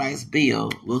signed a civil rights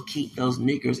bill will keep those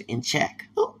niggers in check.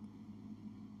 Ooh.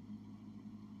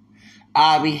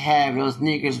 I'll be having those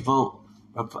niggers vote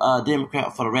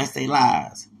Democrat for the rest of their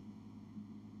lives.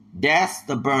 That's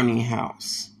the burning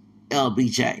house.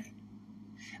 LBJ.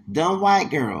 Them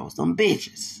white girls, them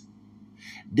bitches.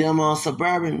 Them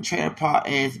suburban trailer park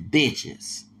ass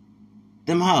bitches.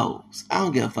 Them hoes. I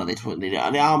don't give a fuck.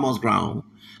 They're almost grown.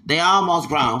 They almost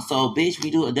grown. So, bitch,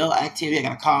 we do adult activity. I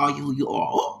gotta call you who you are.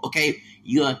 Oh, okay,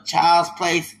 you're a child's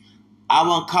place. I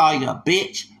won't call you a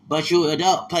bitch, but you're an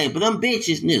adult place. But them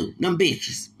bitches knew. Them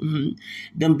bitches.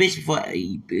 Them bitches before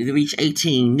they reached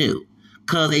 18 knew.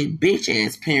 Because they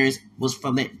bitch-ass parents was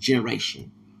from that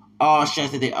generation. All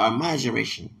shots that they are my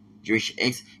generation. Generation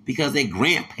X. Because their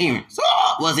grandparents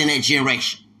was in that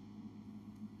generation.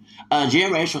 A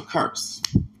generational curse.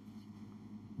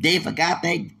 They forgot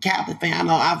they Catholic fan. I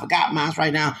know I forgot mine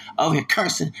right now over here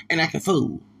cursing and acting a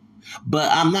fool. But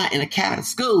I'm not in a Catholic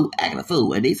school acting a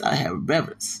fool. At least I have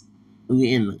reverence.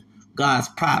 We're in God's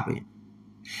property.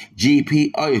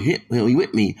 GP, are you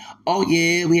with me? Oh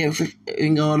yeah, we ain't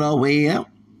going nowhere.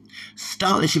 They should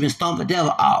have been stoned the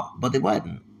devil out, but they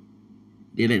wasn't.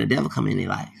 They let the devil come in their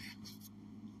life.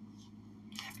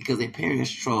 Because their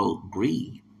parents control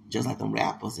greed, just like them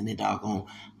rappers in their doggone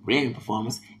Grammy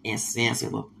performance and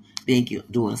Samson will think you're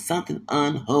doing something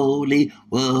unholy.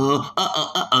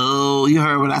 Whoa, you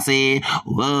heard what I said?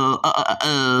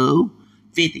 Whoa,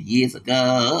 50 years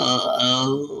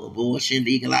ago, abortion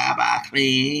legalized by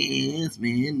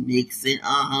Klansmen, Nixon,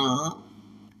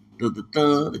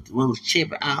 the one who's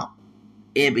chipping out,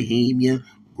 Bohemia,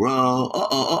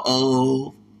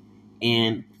 Grove,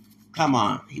 and come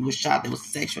on, he was shot. There was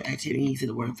sexual activity. He said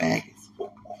the word faggots.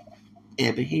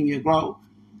 At Bohemia Grove,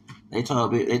 they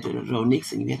told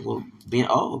Nixon you had to go bend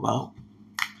over, bro,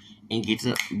 and get to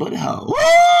the booty hole. Woo!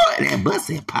 And that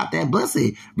bussy, pop that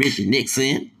bussy, Richard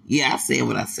Nixon. Yeah, I said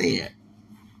what I said.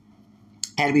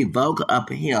 Had to be vocal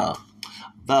up in here.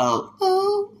 Vote.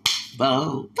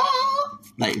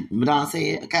 Like Madonna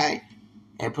said, okay?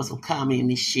 Had to put some comedy in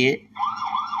this shit.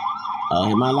 Oh,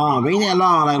 hit my alarm. Ring that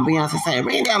alarm, like Beyonce said.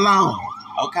 Ring that alarm,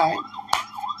 okay?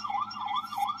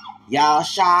 Y'all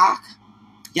shocked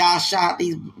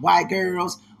these white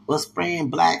girls was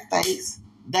spraying blackface.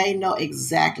 They know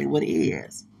exactly what it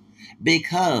is.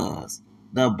 Because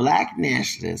the black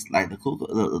nationalists, like the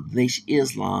Nation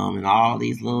Islam and all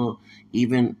these little,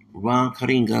 even Ron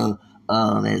Karinga,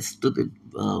 that stupid,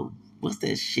 what's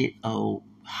that shit,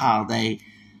 holiday,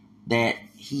 that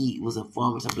he was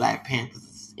informing to Black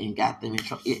Panthers and got them in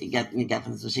trouble, got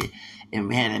them some shit,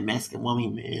 and had a Mexican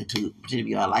woman to pretend to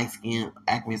be a light-skinned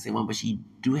African woman, but she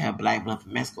do have black blood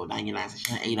from Mexico, 99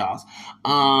 cents,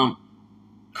 $8.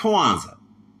 Kwanzaa,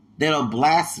 they're a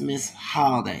blasphemous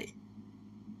holiday.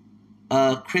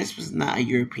 Christmas is not a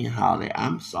European holiday.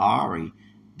 I'm sorry.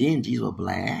 Then Jesus was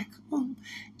black.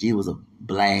 Jesus was a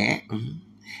black. I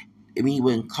mean, he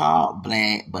wasn't called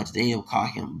black, but today will call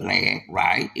him black,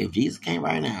 right? If Jesus came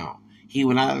right now, he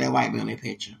would not have that white man on that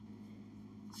picture.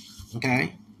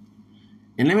 Okay?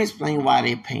 And let me explain why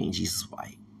they paint Jesus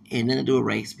white. It had nothing to do with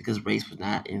race, because race was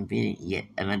not invented yet.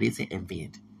 And I did say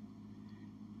invented.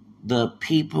 The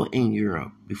people in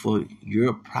Europe, before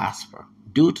Europe prospered,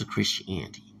 due to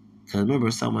Christianity. Because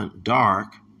remember, someone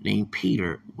dark named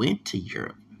Peter went to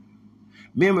Europe.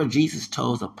 Remember, Jesus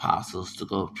told the apostles to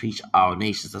go preach all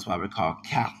nations. That's why we're called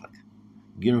Catholic,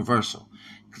 universal.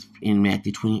 In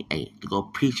Matthew 28, to go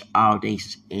preach all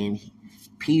nations. And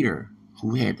Peter,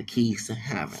 who had the keys to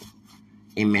heaven,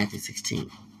 in Matthew 16.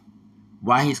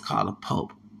 Why he's called a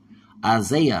pope.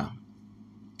 Isaiah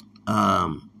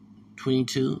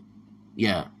 22,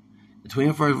 the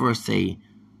 21st verse say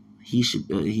he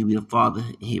be the father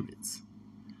of heavens.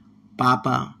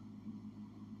 Papa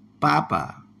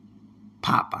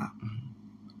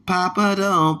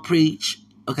don't preach.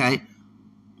 Okay,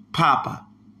 Papa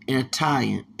in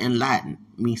Italian and Latin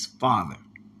means father.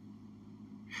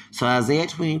 So Isaiah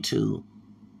 22,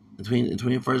 the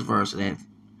 21st verse, that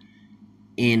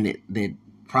in the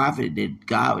prophet that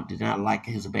God did not like,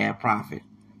 he was a bad prophet.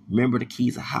 Remember, the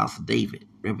keys of the house of David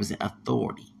represent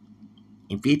authority.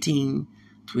 In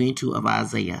 15:22 of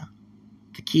Isaiah,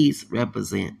 the keys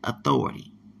represent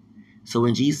authority. So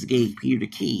when Jesus gave Peter the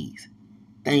keys,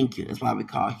 thank you, that's why we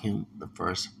call him the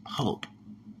first pope.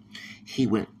 He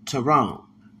went to Rome,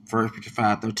 1 Peter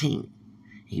 5:13.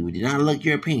 He did not look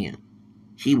European.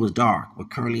 He was dark with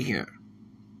curly hair.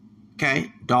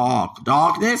 Okay?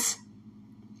 Darkness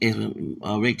is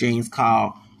what Rick James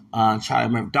called Charlie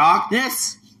Murphy.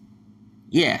 Darkness?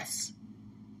 Yes.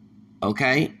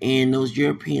 Okay? And those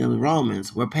European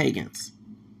Romans were pagans.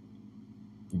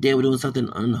 They were doing something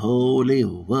unholy.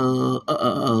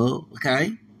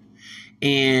 Okay?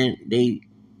 And they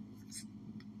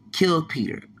killed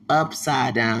Peter.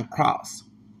 Upside down cross.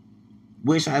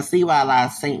 Which I see why a lot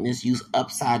of Satanists use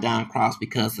upside down cross,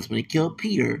 because that's when they killed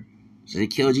Peter. So they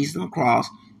killed Jesus on the cross.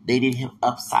 They did him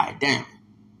upside down.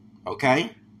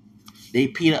 Okay? They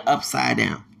Peter upside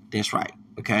down. That's right.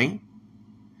 Okay?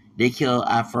 They killed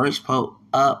our first pope,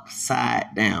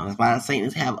 upside down. That's why the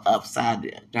Satanists have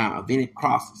upside down invented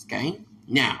crosses, okay?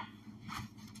 Now,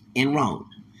 in Rome,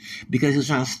 because he was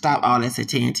trying to stop all that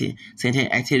satanic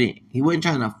activity, he wasn't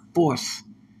trying to force,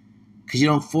 because you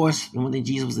don't force. The one thing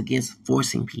Jesus was against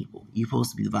forcing people. You're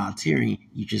supposed to be the volunteering.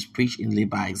 You just preach and live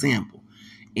by example.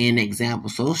 And the example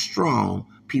so strong,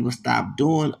 people stop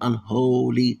doing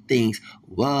unholy things.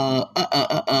 Whoa,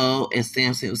 as Sam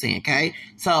was saying, okay?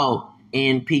 So,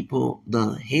 and people,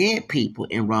 the head people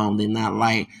in Rome, they're not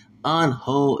like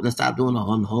unholy. They stop doing the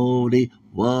unholy.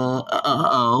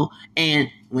 Whoa, and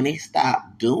when they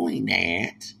stop doing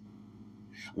that,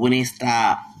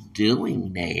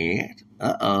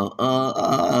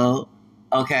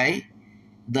 okay,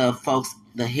 the folks,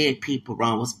 the head people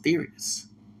Rome was furious.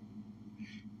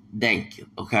 Thank you,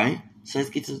 okay? So let's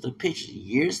get to the picture.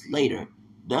 Years later,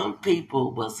 them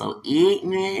people were so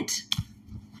ignorant,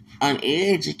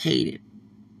 uneducated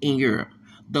in Europe.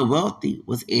 The wealthy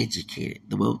was educated.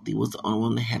 The wealthy was the only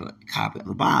one that had a copy of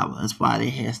the Bible. That's why they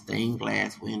had stained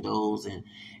glass windows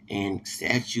and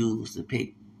statues to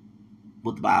pick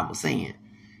what the Bible was saying.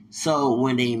 So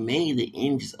when they made the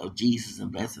images of Jesus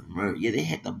and Blessed Mary, yeah, they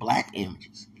had the black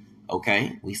images.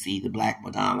 Okay? We see the black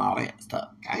Madonna, all that stuff,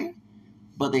 okay?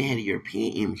 But they had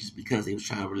European images because they was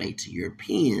trying to relate to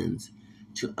Europeans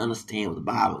to understand what the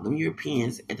Bible. Them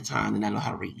Europeans at the time did not know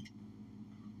how to read.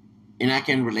 And I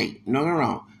can relate. No,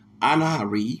 wrong. I know how to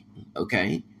read,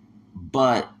 okay?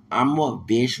 But I'm more a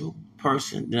visual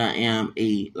person than I am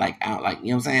you know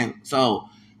what I'm saying? So,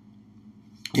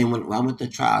 and when I went through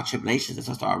trial tribulations, that's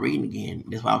when I started reading again.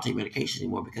 That's why I don't take medication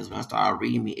anymore, because when I started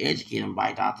reading, me educated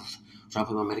by doctors trying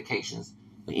to put my medications,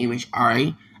 the image,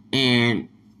 alright? And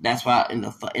that's why, and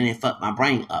it fucked my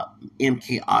brain up.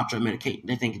 MK Ultra medication.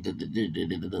 They think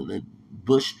the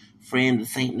Bush friend, the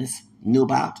Satanist, knew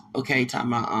about. Okay, talking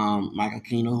about Michael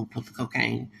Kino, who put the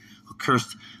cocaine, who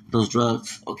cursed those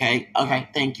drugs. Okay,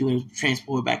 thank you. And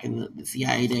transported back in the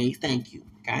CIA days. Thank you.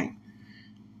 Okay,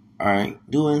 all right,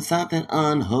 doing something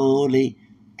unholy.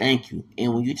 Thank you.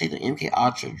 And when you take the MK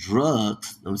Ultra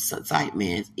drugs, them psych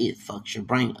meds, it fucks your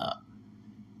brain up.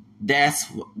 That's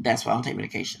why I don't take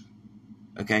medication.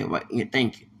 Okay, well,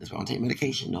 thank you. That's why I don't take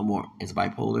medication no more. It's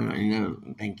bipolar,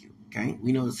 and thank you. Okay,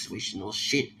 we know the situational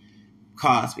shit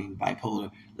caused me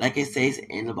bipolar. Like it says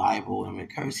in the Bible, I'm going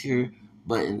to curse here,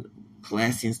 but in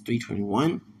Colossians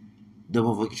 3:21, the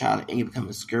wicked child and you become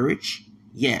discouraged.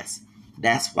 Yes,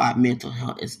 that's why mental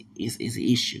health is an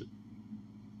issue.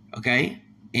 Okay,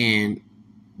 and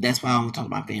that's why I'm going to talk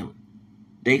about my family.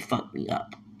 They fucked me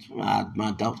up. My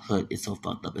adulthood is so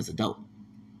fucked up as an adult.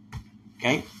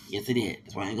 Okay? Yes, it did.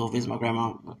 That's why I didn't go visit my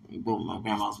grandma. My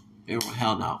grandma's funeral.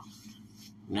 Hell no.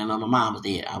 None of my mom was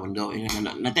dead. I wouldn't go.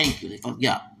 No, thank you. They fucked me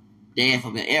up. Dad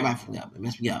fucked me up. Everybody fucked me up. They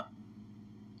messed me up.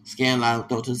 Scan line,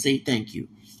 throw to the sea. Thank you.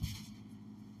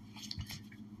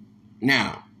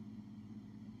 Now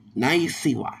you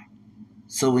see why.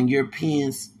 So when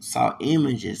Europeans saw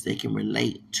images, they can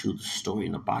relate to the story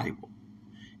in the Bible.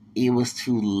 It was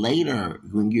too later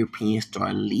when Europeans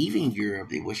started leaving Europe,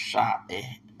 they were shocked that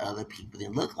other people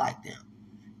didn't look like them.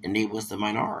 And they was the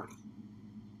minority.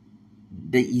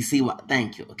 You see what?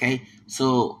 Thank you, okay?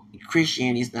 So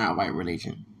Christianity is not a white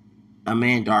religion. A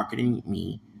man darker than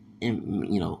me,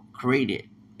 and created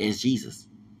as Jesus.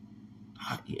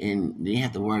 And they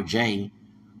have the word J,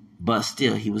 but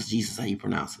still he was Jesus, how you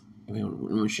pronounce it.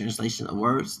 Remember translation of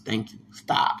words? Thank you.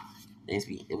 Stop.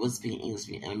 It was speaking English,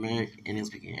 speaking American, and it was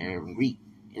speaking Arab and Greek,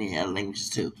 and it had languages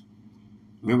too.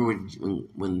 Remember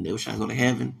when they were trying to go to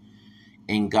heaven,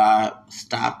 and God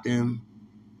stopped them?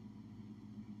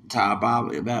 About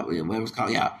whatever it's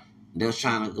called. Yeah, they was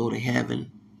trying to go to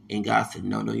heaven, and God said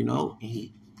no. And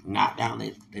He knocked down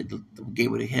the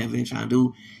gateway to heaven, trying to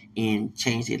do and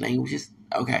change their languages.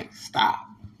 Okay, stop.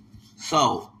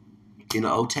 So in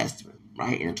the Old Testament,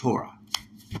 right, in the Torah.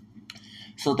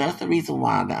 So that's the reason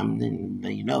why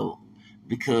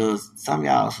because some of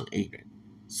y'all are so ignorant.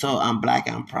 So I'm black,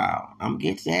 I'm proud. I'm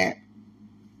get to that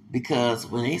because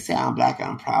when they say I'm black,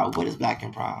 I'm proud, what is black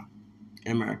and proud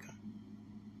in America?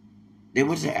 They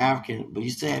went to African, but you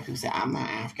still have people say, I'm not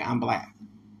African, I'm black.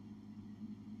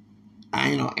 I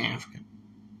ain't no African.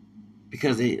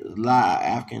 Because a lot of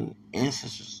African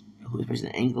ancestors, especially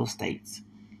in the Anglo states,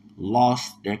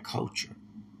 lost their culture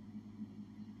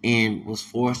and was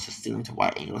forced to steal into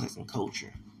white Anglo-Saxon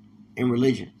culture and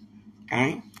religion.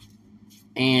 Okay?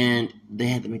 And they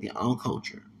had to make their own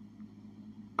culture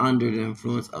under the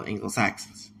influence of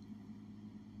Anglo-Saxons.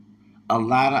 A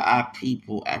lot of our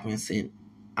people, Africans, said,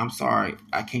 I'm sorry,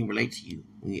 I can't relate to you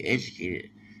when you're educated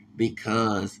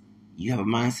because you have a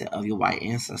mindset of your white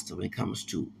ancestor when it comes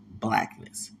to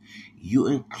blackness. You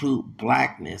include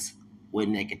blackness with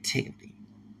negativity.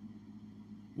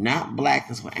 Not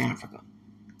blackness with Africa.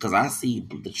 Because I see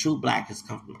the true blackness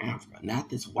come from Africa. Not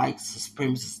this white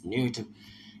supremacist narrative.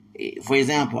 For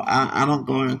example, I don't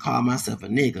go and call myself a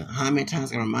nigga. How many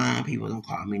times I remind people don't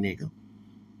call me nigga?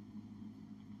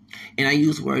 And I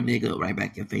use the word nigga right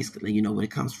back in your face because you know where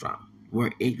it comes from.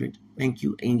 Word ignorant, thank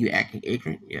you. And you acting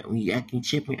ignorant. Yeah, when you acting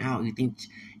chipping out, you think,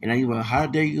 and I use, well, how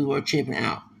dare you use the word chipping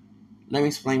out? Let me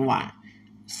explain why.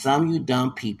 Some of you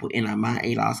dumb people in my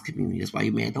A-Loss community, that's why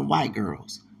you mad them white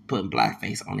girls putting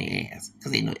blackface on their ass.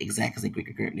 Because they know exactly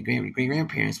because their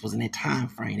great-grandparents was in that time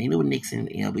frame. They knew what Nixon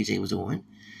and LBJ was doing.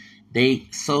 They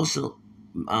not social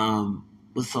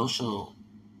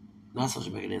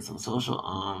mechanism,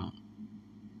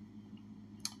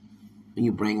 when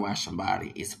you brainwash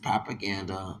somebody, it's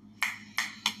propaganda,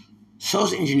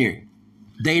 social engineering.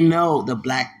 They know that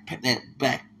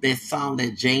song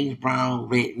that James Brown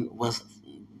written was,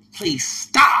 please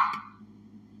stop.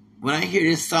 When I hear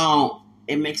this song,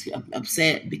 it makes me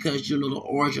upset because you know the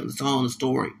origin of the song, the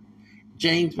story.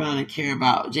 James Brown didn't care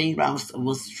about. James Brown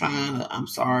was trying to, I'm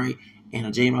sorry,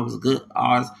 and James Brown was a good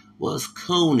artist, was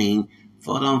cooning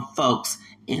for them folks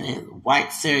in a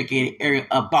white segregated area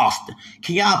of Boston.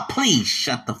 Can y'all please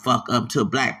shut the fuck up till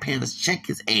Black Panthers check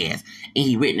his ass and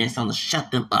he written that song to shut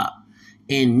them up.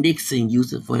 And Nixon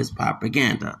used it for his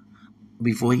propaganda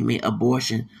before he made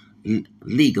abortion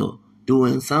legal,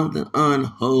 doing something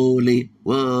unholy.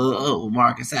 Whoa,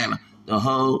 Marcus Sadler. The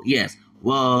whole, yes.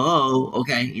 Whoa,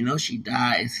 okay, you know she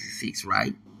died in 66,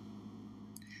 right?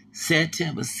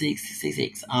 September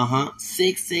 666,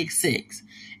 666.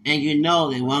 And you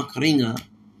know that one Karinga,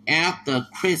 after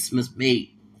Christmas, made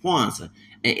Kwanzaa,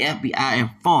 an FBI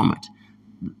informant,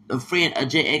 a friend of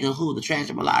J. Edgar Hoover, the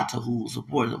tragic mulatto who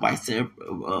supported the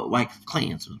white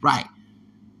clans, was right,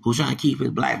 who was trying to keep his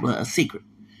black blood a secret.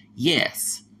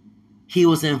 Yes, he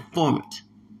was an informant.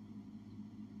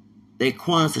 They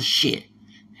Kwanzaa shit.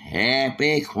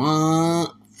 Happy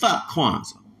Kwanzaa. Fuck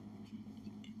Kwanzaa.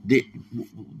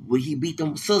 When he beat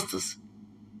them sisters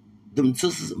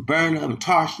burning them and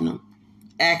torching them,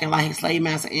 acting like his slave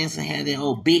master ancestor had that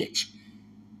old bitch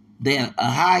that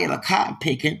hired a cotton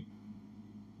picking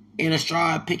and a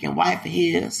straw picking wife of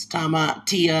his, talking about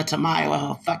Tia Tamayo, what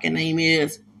her fucking name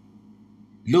is,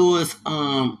 Luis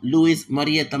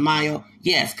Maria Tamayo.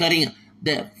 Yes, cutting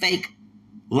the fake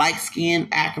light-skinned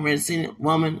African-descendant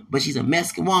woman, but she's a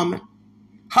Mexican woman.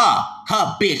 Her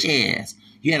bitch ass.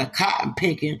 You had a cotton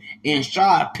picking and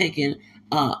straw picking,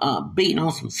 beating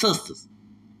on some sisters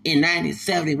in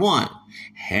 1971.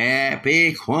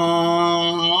 Happy Kwanzaa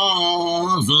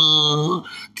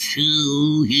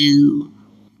to you.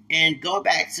 And go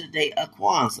back to the day of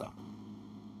Kwanzaa.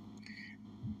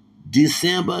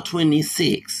 December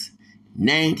 26,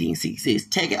 1966.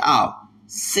 Take it off.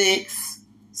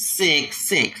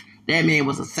 666. That man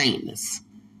was a Satanist.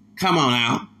 Come on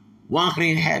now. One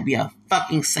Korean had to be a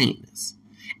fucking Satanist.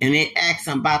 And they asked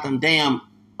him about them damn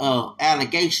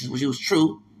allegations, which was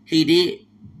true. He did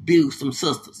abuse some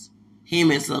sisters.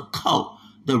 Him and a cult,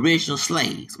 the original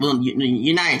slaves, well,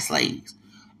 United slaves.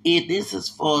 If this is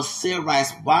for civil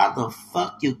rights, why the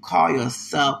fuck you call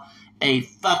yourself a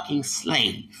fucking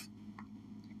slave?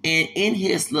 And in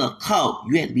his little cult,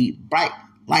 you had to be bright,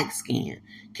 light skin.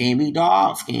 Can't be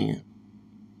dark skin.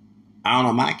 I don't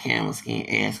know, my camera skin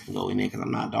ass can go in there because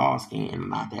I'm not dark skin and I'm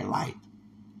not that light.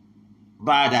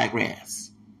 But I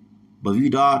digress. But if you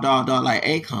dark like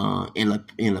Akon and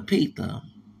Lapita,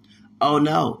 oh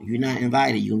no, you're not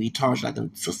invited. You're going to be tortured like the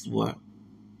sisters were.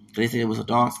 They said it was a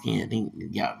dark skin. They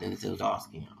said it was dark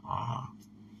skin.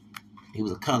 He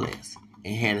was a colorist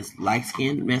and had this light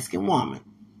skinned Mexican woman,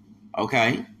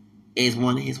 okay, as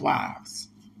one of his wives.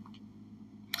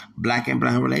 Black and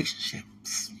brown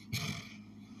relationships.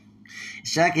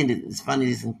 Shocking that it's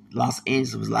funny that in Los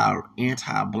Angeles was a lot of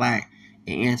anti-black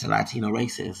and anti-Latino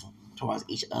racism towards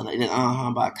each other. And then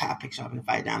about a cop pick shop and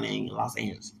fight down there in Los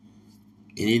Angeles.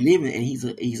 And they live in, and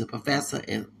he's a professor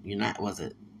at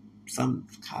some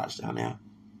college down there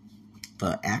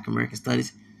for African American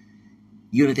studies.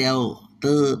 You know that old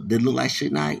thug that look like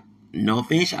Suge Knight? No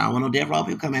offense, I don't want no death row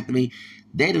people come after me.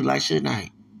 They look like Suge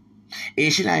Knight.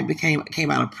 And Suge Knight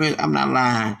came out of prison. I'm not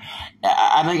lying.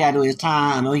 I know he got to do his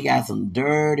time. I know he got some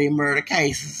dirty murder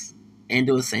cases and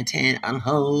doing satanic,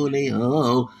 unholy.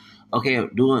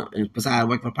 Besides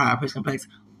working for Private Prison Complex,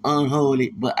 unholy.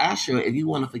 But I sure, if you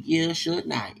want to forgive Suge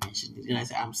Knight, and I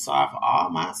say, I'm sorry for all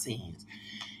my sins,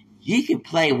 you can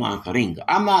play one Karinga.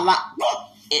 I'm not like,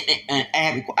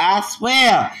 I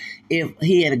swear, if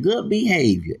he had a good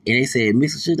behavior, and they said,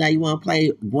 Mr. Shooter, you want to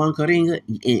play one Coringa?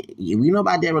 We know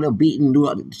about that, they're beating and do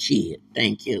all the shit.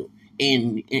 Thank you.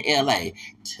 In L.A.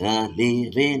 To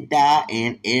live and die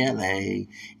in L.A.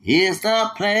 is the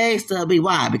place to be.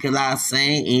 Why? Because I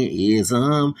sang in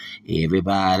ism.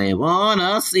 Everybody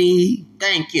wanna see.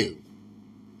 Thank you.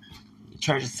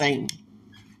 Church of Satan.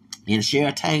 And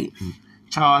Cheryl Tate.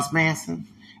 Charles Manson.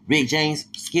 Rick James.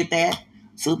 Skip that.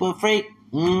 Super Freak.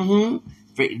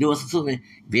 Freak doing some super.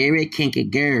 Very kinky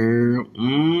girl.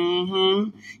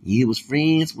 You was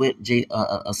friends with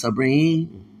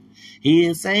Sabrine. He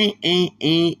insane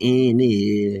in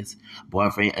his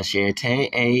boyfriend, a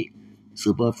Tate,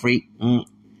 super freak.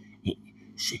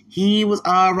 He was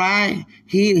alright.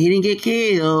 He didn't get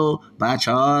killed by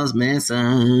Charles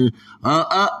Manson. Thank.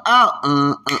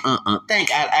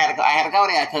 I had to go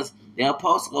there because they were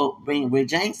supposed to go bring Rick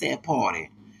James to that party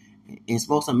and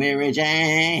smoke some Mary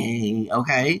Jane.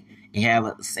 Okay, and have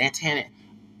a satanic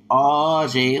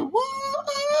orgy.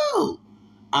 Woo!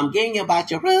 I'm getting you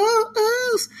about your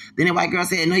rules. Then the white girl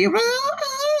said, no, your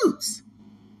rules.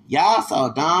 Y'all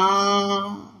so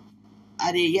dumb.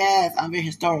 I did, yes. I'm very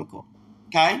historical.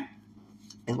 Okay?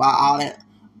 That's why all that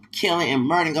killing and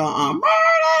murder going on.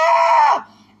 Murder!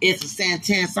 It's a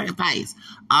satanic sacrifice.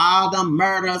 All the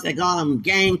murders that go on,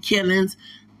 gang killings,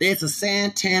 it's a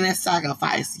satanic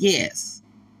sacrifice. Yes.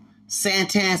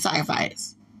 Satanic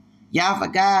sacrifice. Y'all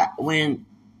forgot when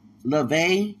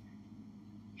LaVey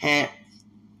had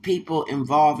people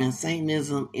involved in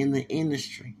Satanism in the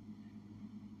industry.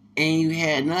 And you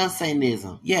had another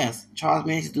Satanism. Yes, Charles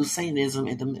Manson do Satanism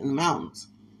in the mountains.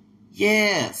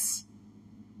 Yes.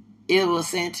 It was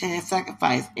satanic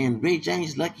sacrifice. And Rick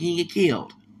James lucky he didn't get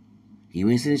killed. He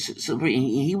went to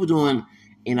he was doing,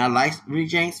 and I like Rick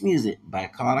James music by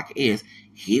Call Like Is.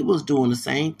 He was doing the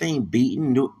same thing,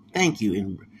 beating, thank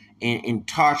you, and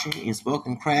torturing and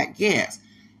smoking crack. Yes.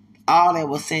 All that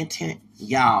was satanic.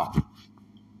 Y'all.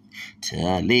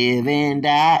 To live and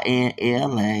die in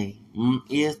L.A.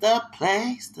 Is the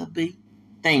place to be.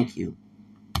 Thank you.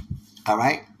 All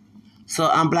right? So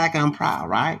I'm black, I'm proud,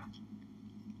 right?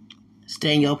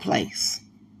 Stay in your place.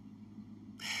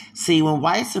 See, when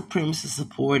white supremacists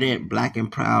supported black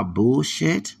and proud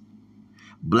bullshit,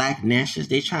 black nationalists,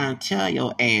 they trying to tell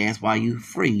your ass while you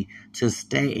free to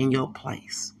stay in your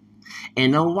place.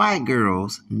 And the white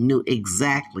girls knew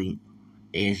exactly,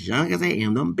 as young as they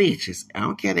am, them bitches. I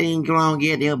don't care they ain't grown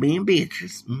yet, they're being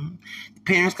bitches. The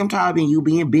parents come talk to you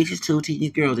being bitches too, teaching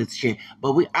these girls this shit.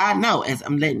 But I know, as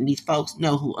I'm letting these folks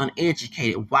know who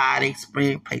uneducated, why they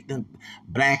spread the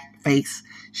blackface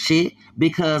shit.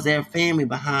 Because their family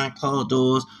behind closed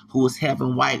doors who was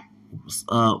helping white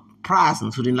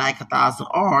Protestants who didn't like Catholicism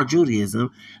or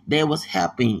Judaism, they was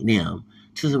helping them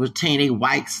to retain a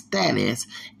white status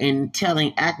and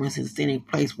telling accuracy to stay in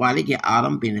place while they get all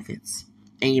them benefits.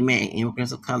 And you man,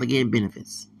 immigrants of color getting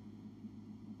benefits.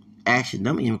 Actually,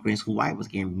 them immigrants who white was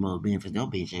getting more benefits, no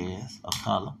bitch ass of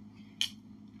color.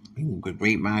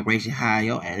 Great migration hire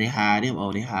your ass. They hire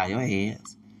them, they hire your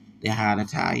ass. They hire the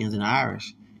Italians and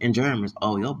Irish and Germans.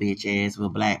 Your bitch ass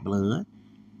with black blood.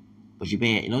 But you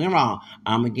bad. Don't get me wrong.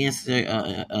 I'm against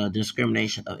the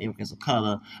discrimination of immigrants of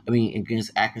color. Against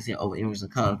accuracy over immigrants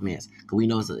of color. Because we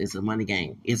know it's a money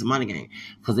game. It's a money game.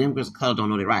 Because immigrants of color don't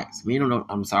know their rights. We don't know.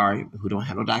 I'm sorry, who don't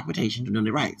have no documentation to know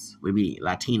their rights. We be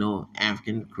Latino,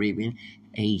 African, Caribbean,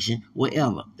 Asian,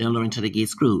 whatever. They don't learn until they get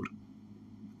screwed.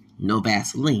 No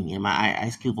Vaseline in my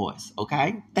Ice Cube voice.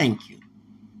 Okay, thank you.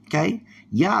 Okay,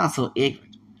 y'all so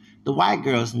ignorant. The white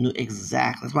girls knew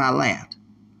exactly. That's why I laughed.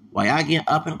 While y'all getting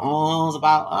up in arms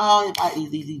about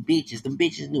these bitches, them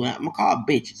bitches knew. I'm gonna call them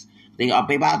bitches. They about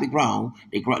to be grown.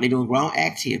 They doing grown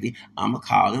activity. I'm gonna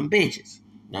call them bitches.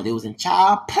 Now they was in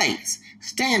child place,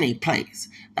 standing place.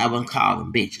 I wouldn't call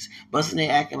them bitches. But since they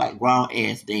acting like grown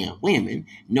ass damn women,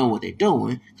 know what they're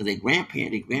doing, because their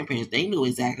grandparents, they knew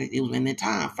exactly it was in their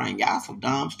time frame. Y'all some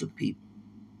dumb, stupid people.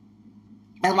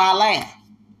 That's why I laugh.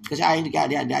 Because y'all ain't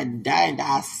got to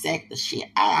dissect the shit.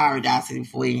 I already dissected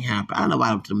before it happened. I don't know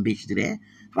why them bitches do that.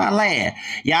 But I laugh.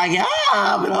 Y'all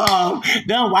get,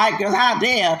 them white girls, how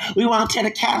dare we want to tell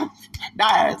the county,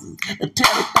 tell them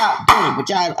stop doing it. But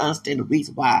y'all understand the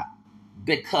reason why.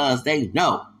 Because they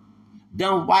know.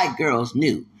 Them white girls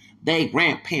knew. They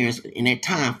grandparents in that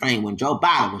time frame when Joe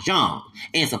Biden was young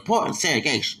and supporting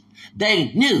segregation.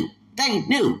 They knew.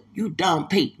 You dumb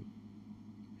people.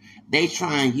 They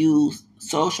try and use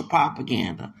social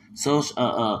propaganda,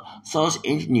 social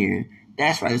engineering.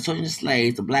 That's right. The social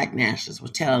slaves, the black nationalists, were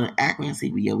telling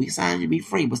accuracy, we signed you to be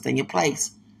free, but stay in your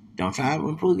place. Don't try to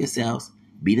improve yourselves.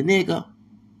 Be the nigga.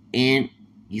 And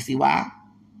you see why?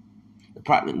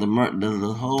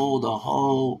 The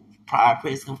whole prior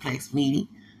prison complex meeting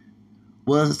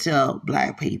was to tell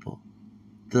black people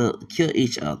to kill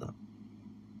each other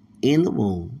in the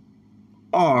womb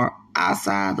or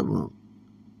outside the womb.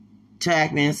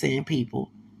 Tag man saying,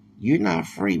 people, you're not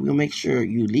free. We'll make sure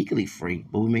you're legally free,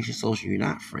 but we'll make sure socially you're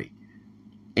not free.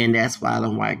 And that's why the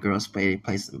white girls played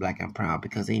places in Black and Proud,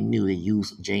 because they knew they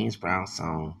used James Brown's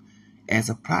song as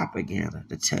a propaganda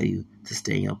to tell you to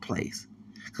stay in your place.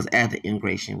 Because after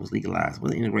integration was legalized,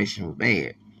 when integration was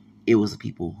bad, it was the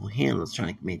people who handled it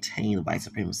trying to maintain the white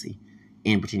supremacy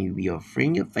and pretend to be your friend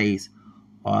in your face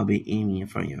or be enemy in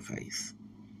front of your face.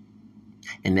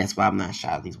 And that's why I'm not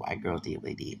shocked these white girls did what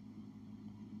they did.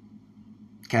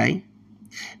 Okay?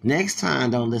 Next time,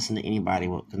 don't listen to anybody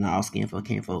with all skin for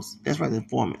folks. That's right, the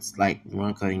informants like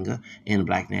Ron Cuttinger and the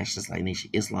black nationalists like Nation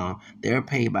Islam. They're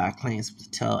paid by clans to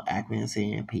tell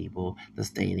African people to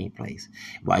stay in their place.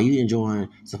 While you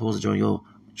supposed to enjoy your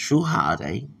true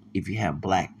holiday, if you have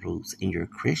black roots and you're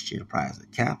Christian,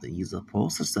 private Catholic, you're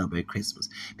supposed to celebrate Christmas.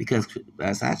 Because,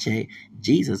 as I checked,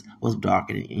 Jesus was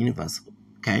darker than any of us.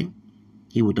 Okay?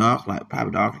 He was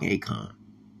probably darker than Akon,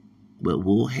 with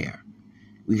wool hair.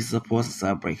 We're supposed to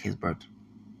celebrate his birthday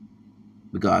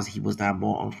because he was not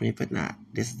born on 25th night.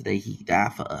 This is the day he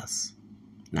died for us.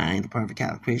 Now, I ain't the perfect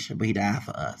Catholic Christian, but he died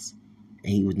for us.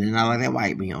 And he was not like that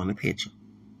white man on the picture.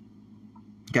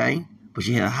 Okay? But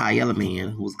you had a high yellow man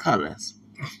who was colorless.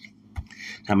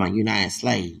 Talking about United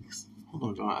Slaves. Who's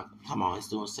going to join? Come on, it's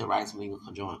doing civil rights. We're going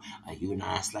to join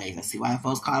United Slaves. I see white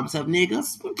folks call themselves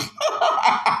niggas.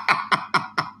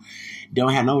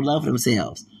 Don't have no love for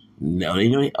themselves. No, they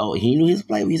knew. He knew his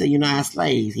place. He said United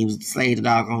Slaves. He was the slave to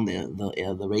dog on the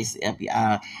racist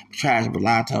FBI charge of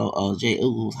Mulatto J.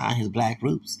 Ooze hiding his black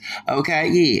roots. Okay,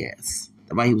 yes.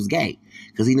 That's why he was gay.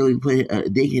 Because he knew he put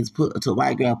dick his to a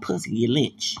white girl pussy, he get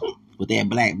lynched with that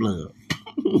black blood.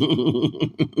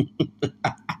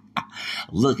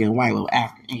 Looking white with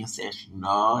African ancestry.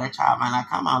 No, that child might not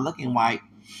come out looking white.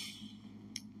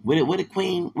 What did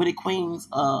Queen's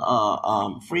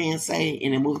friend say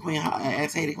in the movie Queen? I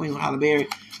say the Queen with Halle Berry,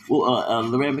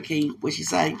 Loretta McKee. What she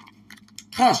say?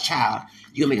 Hush, child.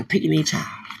 You gonna make a picking child.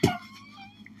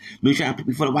 Me trying to pick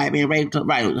before the white man raped her.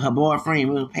 Right, her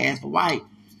boyfriend will pass for white.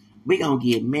 We gonna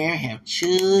get married, have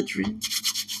children.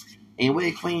 And what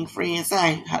did Queen friend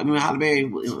say? Halle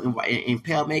Berry in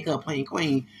pale makeup playing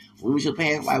Queen when we should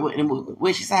pass white.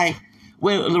 What she say?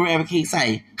 What did Loretta McKee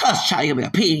say? Hush, child. You gonna make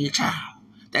a picking child.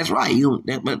 That's right.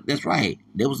 That's right.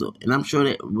 There was, and I'm sure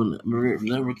that when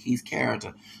Loretta Key's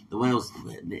character, the way it was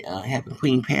having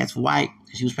Queen pass for white,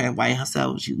 she was passed white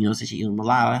herself. She, since she was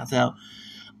mulatto herself.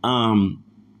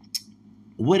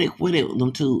 What it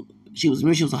them two? She was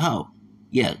a hoe.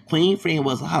 Yeah, Queen friend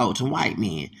was a hoe to white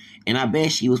men, and I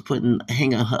bet she was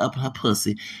hanging her up her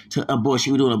pussy to abort. She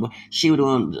was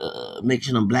doing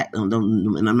making them black. And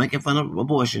I'm making fun of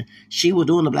abortion. She was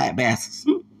doing the black bastards.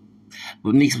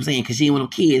 But Nick was saying, because she didn't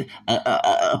want them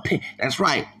kids. That's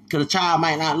right. Because the child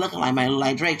might not look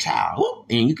like Drake child. Woo.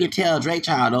 And you can tell Drake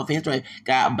child, no offense, Drake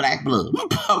got black blood.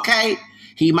 Okay?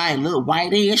 He might look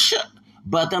white-ish,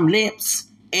 but them lips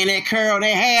and that curl, that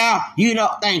hair,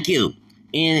 thank you.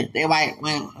 And they white,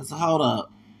 well, so hold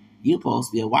up. You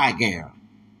supposed to be a white girl.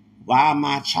 Why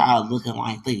my child looking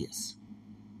like this?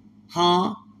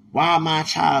 Huh? Why my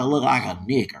child look like a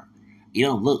nigger? You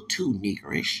don't look too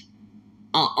niggerish.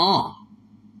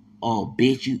 Oh,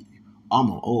 bitch, you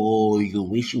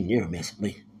wish you never mess with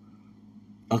me.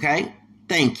 Okay?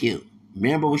 Thank you.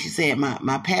 Remember what she said?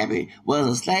 My pappy was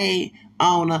a slave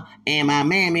owner, and my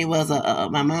mammy was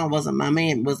my mom was my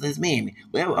man was his mammy.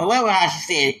 Whatever how she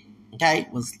said it, okay?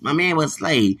 My man was a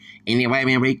slave, and the white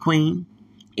man raped Queen,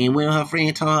 and when her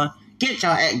friend told her,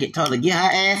 told her to get her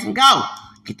ass and go.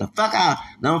 Get the fuck out.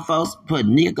 Them folks put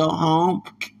nigga go home.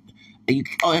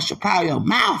 That should probably your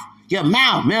mouth. Your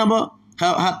mouth, remember?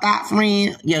 Her thought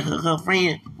friend, her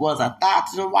friend was a thought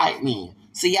to the white man.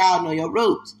 See, y'all know your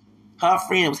roots. Her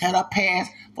friend was had her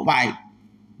past for white.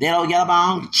 That old yellow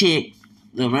bone chick,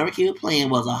 the American plan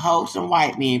was a wholesome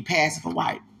white man passing for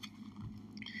white.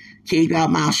 Keep your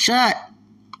mouth shut.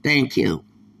 Thank you.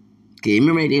 Okay,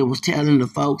 remember they was telling the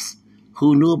folks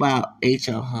who knew about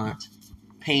H.L. Hunt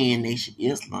paying Nation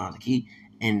Islam to keep,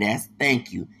 and that's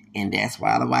thank you. And that's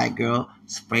why the white girl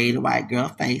sprayed the white girl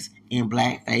face in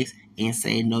blackface and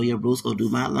say, know your roots, go do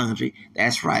my laundry.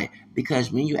 That's right.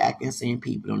 Because when you act and saying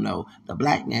people don't know, the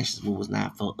black nationalist movement was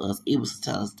not for us. It was to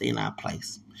tell us to stay in our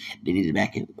place. They did it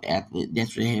back after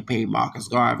that's when they had paid Marcus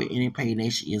Garvey and they paid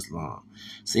Nation Islam.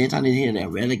 So anytime they hear that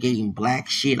relegating black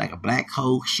shit, like a black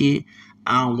hole shit,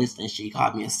 I don't listen to shit. He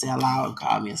called me a sellout and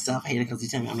called me a self-hater because he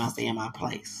told me I'm not staying in my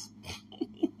place.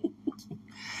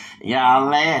 Y'all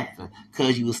laughing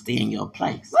because you was staying in your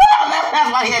place.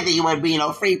 That's why he had to. You wasn't being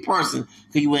no free person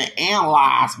because you wouldn't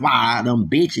analyze why them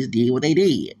bitches did what they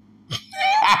did.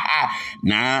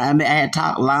 Now, I had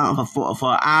talked long for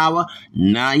an hour.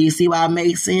 Now you see why it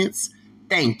makes sense?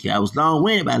 Thank you. I was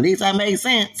long-winded, but at least I made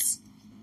sense.